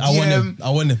in the DM. I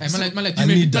want him. Hey, man, I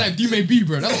need that. do may be,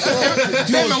 bro.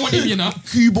 That's man what you know.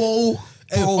 Kubo.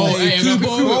 But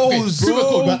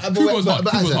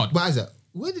Isaac,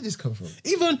 where did this come from?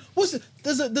 Even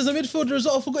there's a midfielder as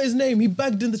well. I forgot his name. He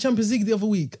bagged in the Champions League the other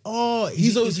week. Oh,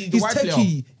 he's he the white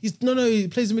techie. He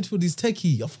plays in midfield. He's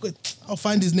techie. I forgot. I'll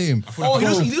find his name. Oh,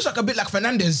 he looks like a bit like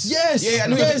Fernandez. Yes. Yeah, I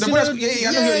know. Yes, You know what I'm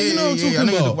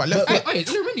talking about. Hey,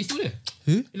 Illuminati still there?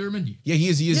 Who? Illuminati. Yeah, he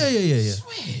is. Yeah.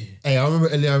 Hey, I remember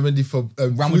Elia Mendy for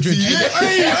Real Madrid.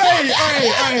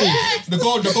 The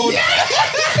goal.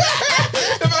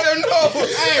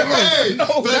 Hey,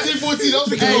 13, 14,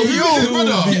 that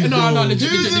was No, legit.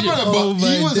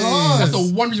 he was hard. That's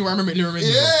the one reason why I remember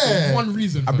Illuminati. Yeah. One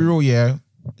reason. I'll be real, yeah.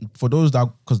 For those that,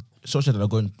 because Sociedad are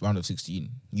going round of 16,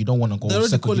 you don't want to go They're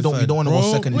already second. You don't want to qualified, go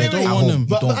bro. second Wait, leg don't at want home. them. You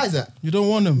But don't. Isaac, You don't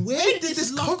want him. where did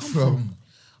this come from?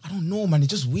 I don't know, man.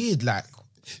 It's just weird. Like,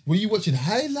 Were you watching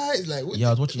highlights? Like, what yeah, I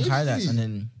was watching what highlights, is and it?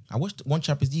 then I watched one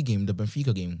Champions League game, the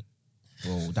Benfica game.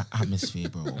 Bro, that atmosphere,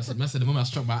 bro. That's the moment I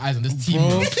struck my eyes on this team,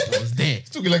 bro. I was there.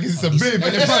 Talking like it's a babe.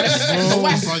 The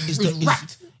white bro, It's it was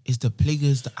wrapped. It's the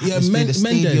players, the Yeah, atmosphere, the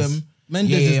stadium.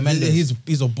 Mendes.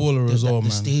 He's a baller as well, The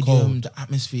man. stadium, Cold. the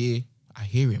atmosphere. I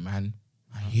hear it, man.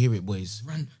 I hear it, boys.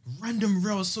 Random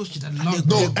Real Sociedad they- love.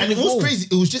 No, Yeah, and it go. was crazy.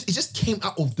 It just came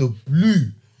out of the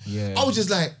blue. Yeah. I was just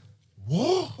like,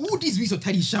 what? All these weeks of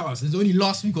Teddy shout-outs. There's only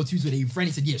last week or two where they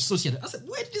finally said, yeah, Sociedad. I said,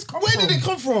 where did this come Where from? did it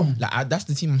come from? Like, that's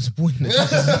the team I'm supporting. Yeah,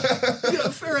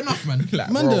 fair enough, man. Like,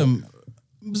 Man, bro.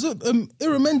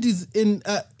 Iramendi's in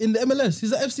the MLS.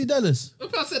 He's at FC Dallas.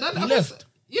 I said that. He left.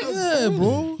 Yeah,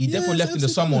 bro. He definitely Yeah, left in the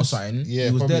FC summer or Dallas. something. Yeah,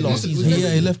 he was there probably. last Was season.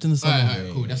 Yeah, he left in the summer.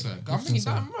 Alright, cool. That's fair. I'm thinking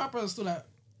that my brother's still like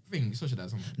thing. Sociedad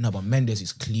something. No, but Mendes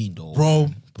is clean though. Bro,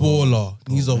 baller.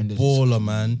 He's a Mendes is baller,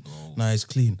 man. Nah, he's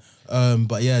clean.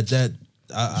 But yeah, that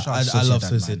I Shout out love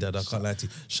Sociedad, Sociedad. man. I can't lie to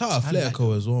you. Shout out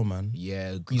Atletico as well, man.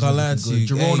 Yeah, Can't lie to you.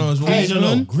 Girona as well. Hey, no.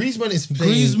 Griezmann? Griezmann is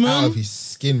playing Griezmann? out of his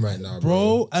skin right now, bro.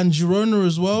 Bro, and Girona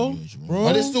as well. Bro,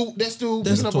 But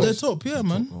they're top, yeah,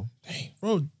 man.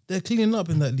 Bro, they're cleaning up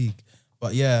in that league.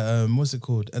 But yeah, what's it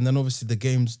called? And then obviously the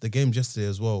games yesterday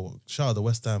as well. Shout out the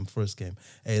West Ham first game.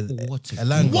 Hey, What a-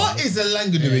 Elanga. What is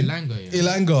Elanga doing? Elanga, yeah.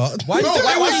 Elanga. Why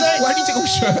did you take off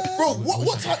shirt? Bro,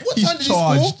 what time He's did he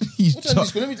charged. score? He's What time did he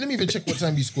score? Let me even check what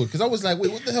time he scored. Because I was like,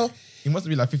 wait, what the hell? He must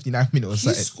be like 59 minutes or He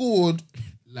something. scored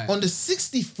Like- on the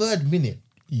 63rd minute.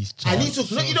 He's And he charged.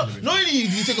 took, not only did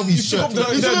he take off his shirt, the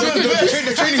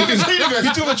training vest.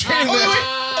 He took the training vest.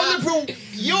 I'm like, bro, I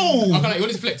yo. can't like, he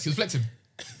wanted to flex. He was flexing.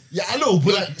 Yeah, I know,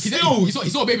 but like, He still.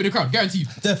 saw a baby in the crowd, guaranteed.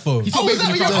 Defo. He I saw a was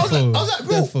baby in the like, crowd. I was like,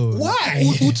 bro, Defo. why?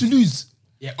 Who to lose?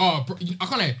 Yeah, bro, I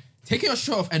can't like, taking your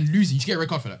shirt off and losing, you should get a red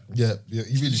card for that. Yeah, you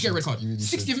really You should get a red card. You really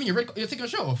 60th minute, you're taking your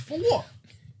shirt off. For what?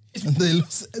 And they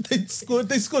lost. They scored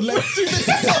like 2 minutes.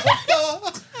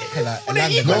 For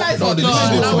an equalizer.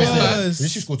 Did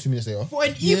she score 2 minutes later? For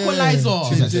an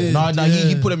equalizer. did. No, Yeah.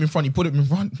 he put him in front. He put him in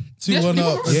front. 2-1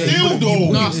 up. Yeah, Still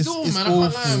though. Nah, It's- still, it's man. I can't lie,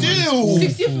 awful. man. Still.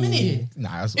 60th minute.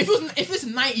 Nah, that's If it's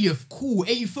 90th, cool.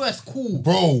 81st, cool.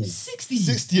 Bro, 60.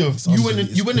 60th.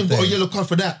 You went and got a yellow card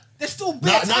for that. There's still Now,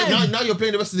 better time. now you're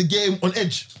playing the rest of the game on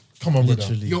edge. Come on, brother.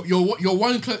 Literally. You're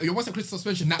one step close to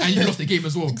suspension now, and you lost the game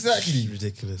as well. Exactly.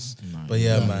 Ridiculous. But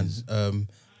yeah, man.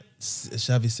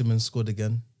 Xavi Simons scored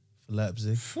again for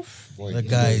Leipzig. Boy, That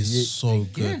guy is so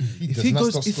good. He If does he not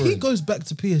goes, stop if he scoring. goes back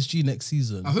to PSG next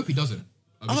season, I hope he doesn't.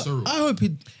 I'll be sorry. I hope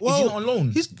he. Well, he not on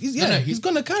loan? He's he's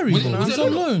gonna carry. Was Bro. he He's on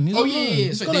on loan? loan. He's Oh, on yeah, loan. yeah,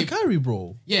 He's so gonna they- carry,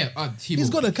 bro. Yeah, He's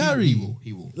gonna carry.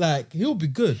 He will. Like he'll be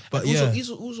good. But yeah, He's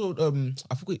also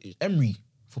I forgot Emery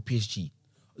for PSG.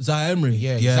 Zaire Emery.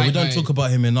 Yeah, Yeah, we don't Zaire- talk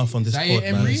about him enough on this Zaire pod,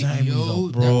 Emery, man. Zaire Emery's yo, a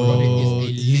that brother Bro, is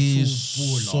a he's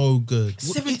little baller. so good.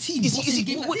 17. Is bossing the he,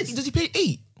 game like this. does he play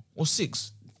 8 or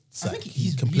 6? I think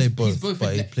He can play both,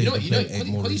 but he played eight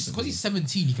more because he's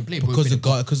 17, he can play both.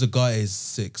 Because the guy is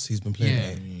 6, he's been playing Yeah,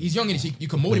 8. he's young and you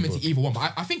can mold him into either one.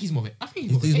 But I think he's more of it. I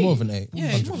think He's more of an 8. Yeah,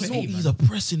 he's more of an 8. He's a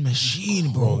pressing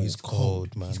machine, bro. Bro, he's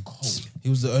cold, man. He's cold. He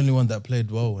was the only one that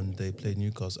played well when they played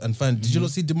Newcastle. And fam, did you not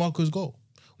see DeMarco's goal?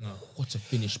 What a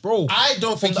finish, bro. I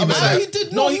don't think he From the meant other that.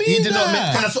 side. No, he did not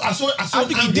mean. I saw I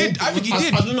think he did. I think he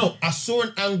did. I don't know. I saw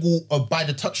an angle by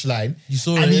the touchline. You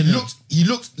saw and it, he innit?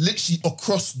 looked literally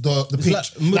across the It's pitch.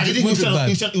 like he was trying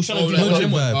Madrid to do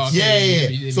Madrid that. vibes.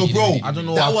 Yeah. So, bro, I don't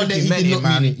know. that I one think that he he meant did it, not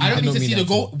man. mean it. I don't I need don't to mean see that the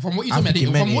goal. From what you I told me, think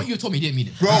he meant from what it. you told me, he didn't mean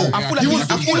it. Bro, I feel like he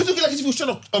was he- looking like as if he was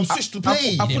trying to switch to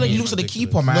play. I feel like he looks at the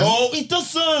keeper, man. No, he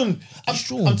doesn't.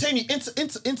 Sure. I'm telling you,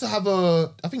 Inter have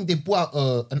I think they brought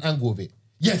out an angle of it.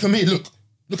 Yeah, for me, look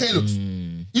how he looks.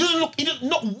 He doesn't look.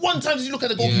 Not one time does he look at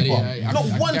the goalkeeper.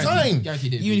 Not one time. Even if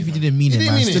he didn't mean He it, didn't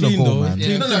man, mean it. still a Clean goal, though. man.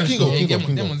 Yeah. No, Kingo.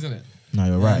 Them ones, isn't it? No,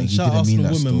 you're right. And He shout didn't mean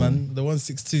Arsenal that women, still. man. The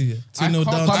 162. 2-0 I down. can't-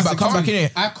 Come back, come back in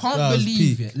it. I can't That was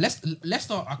believe peak. it.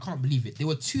 Leicester, I can't believe it. They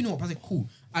were 2-0 up. I said, cool.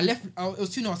 It was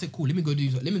 2-0. I said, cool. Let me go do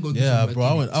Yeah, some bro.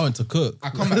 I went to cook. I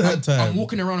come that back. I'm time.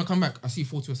 walking around. I come back. I see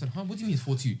 4-2. I said, huh? What do you mean it's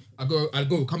 4-2? I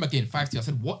go. Come back in 5-2. I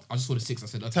said, what? I just saw the 6. I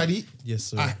said, okay. Taddy, Yes,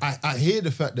 sir. I hear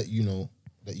the fact that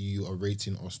that you are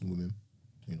rating Arsenal women,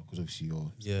 because obviously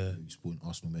you're supporting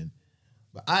Arsenal men,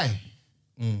 but I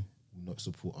will not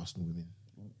support Arsenal women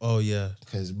Oh yeah,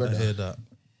 because I brother, hear that.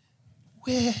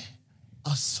 where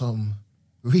are some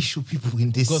racial people in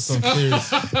this Got some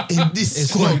theories. in this It's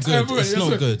squad? not good. It's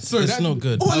not good. sorry, It's that- not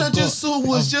good. All I've I got- just saw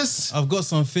was just I've got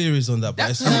some theories on that,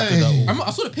 but it's not Hey. good at all. I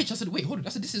saw the pitch. I said, wait, hold on. I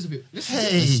said, this is a bit.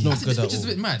 Hey. It's not I said, good this at pitch is a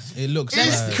all. bit mad. It looks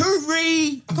it's bad.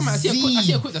 crazy. I come out. I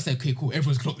see a quick. I said, okay, cool.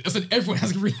 Everyone's clocked. I said, everyone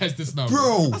has realized this now,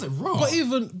 Bro. I said, raw. But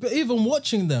even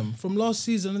watching them from last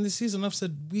season and this season, I've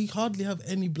said we hardly have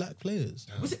any black players.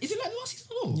 Is it like last season?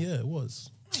 Or? Yeah, it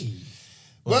was. Hey.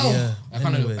 But Well, yeah, I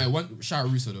kind anyway. of shout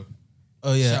out Russo though.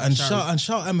 Oh yeah, Shout- and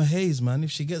shout Emma Hayes, man. If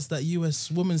she gets that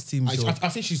US women's team job, I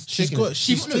think she's she's taking got. it.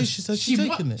 She's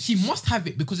taking it. She must have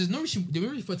it because there's no reason they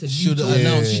won't refer to leave. Should till-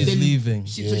 announce Yeah. she's Then- leaving.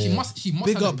 So she must.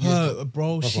 Big have up it. her,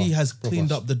 bro. She has proper.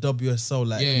 cleaned up the WSL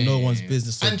like Yeah, no yeah, one's yeah.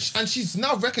 business. So And she's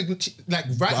now recognized, like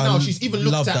right I now, she's even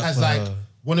looked love at that as for like her.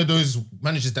 one of those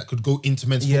managers that could go into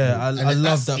men's yeah, football. I And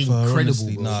love that's that for her. incredible,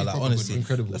 Honestly, bro. nah, She's like proper honestly, good,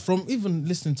 incredible. From even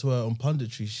listening to her on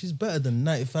punditry, she's better than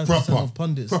 95% Proper, of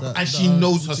pundits. proper. that- and that she are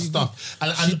knows on her TV. stuff.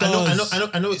 And She does.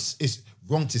 I know it's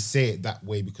wrong to say it that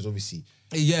way because obviously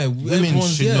Yeah, Women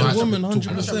should know how to women, talk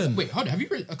about 100%. Wait, hold on. Have you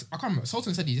read? I can't remember.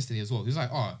 Sultan said it yesterday as well. He was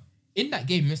like, in that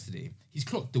game yesterday, he's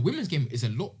clocked the women's game is a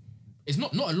lot. It's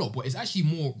not a lot, but it's actually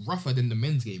more rougher than the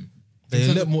men's game. In They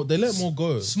terms let of more. They let more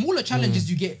go. smaller challenges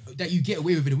you get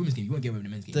away with in the women's game. You won't get away with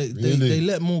in the men's game. They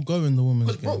let more go in the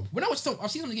women's Because, bro, game. when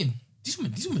I've seen them again. These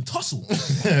women tussle.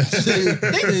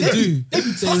 They do. They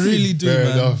tussling. really do, Fair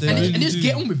man. enough, They man. really and just do.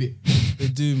 get on with it. They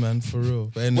do, man, for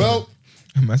real. But anyway, well,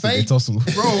 Massive Thank- tussle.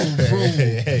 Bro.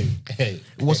 hey.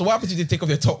 Well, so what happens if they take off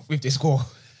their top if they score?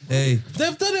 hey,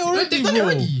 they've done it already, They've done it bro.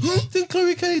 already. Didn't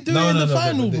Chloe Kelly do it in the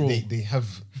final, bro? They have.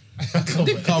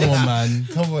 Come on, man.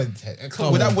 Come on, Ted.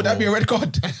 Come Would on, that be a red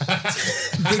card?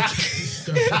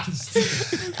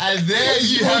 And there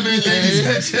you have it, ladies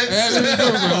and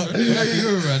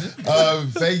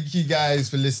gentlemen. Thank you guys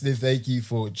for listening. Thank you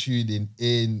for tuning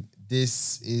in.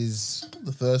 This is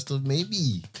the first of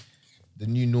maybe the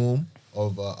new norm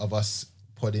of us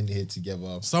podding here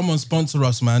together. Someone sponsor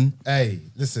us, man. Hey,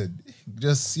 listen,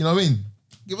 just you know what I mean.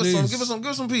 Give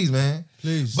us some peas, man.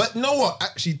 Please. But you know what?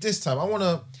 Actually, this time I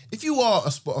wanna. If you are a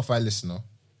Spotify listener,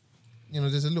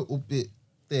 there's a little bit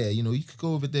there. You could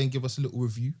go over there and give us a little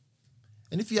review.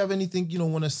 And if you have anything,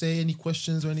 want to say, any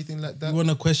questions or anything like that, You want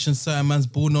to question certain man's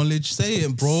ball knowledge? Say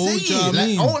it, bro. say Do you know what I it.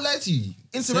 mean? I won't lie to you.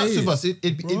 Interact Say with it, us.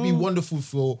 It'd be bro. wonderful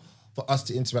for us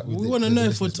to interact with. We the- want to with know the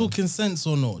if we're listeners, man. talking sense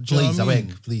or not. Do you know Please, what I I mean?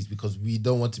 beg, please, because we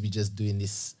don't want to be just doing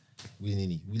this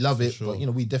willy-nilly. We love it, sure.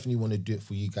 but we definitely want to do it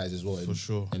for you guys as well. For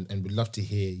sure. And we'd love to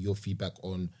hear your feedback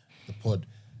on the pod.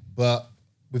 But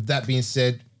with that being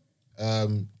said,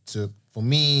 for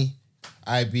me,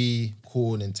 IB,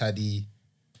 Corn, and Taddy,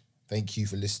 thank you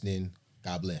for listening.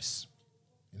 God bless.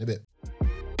 In a bit.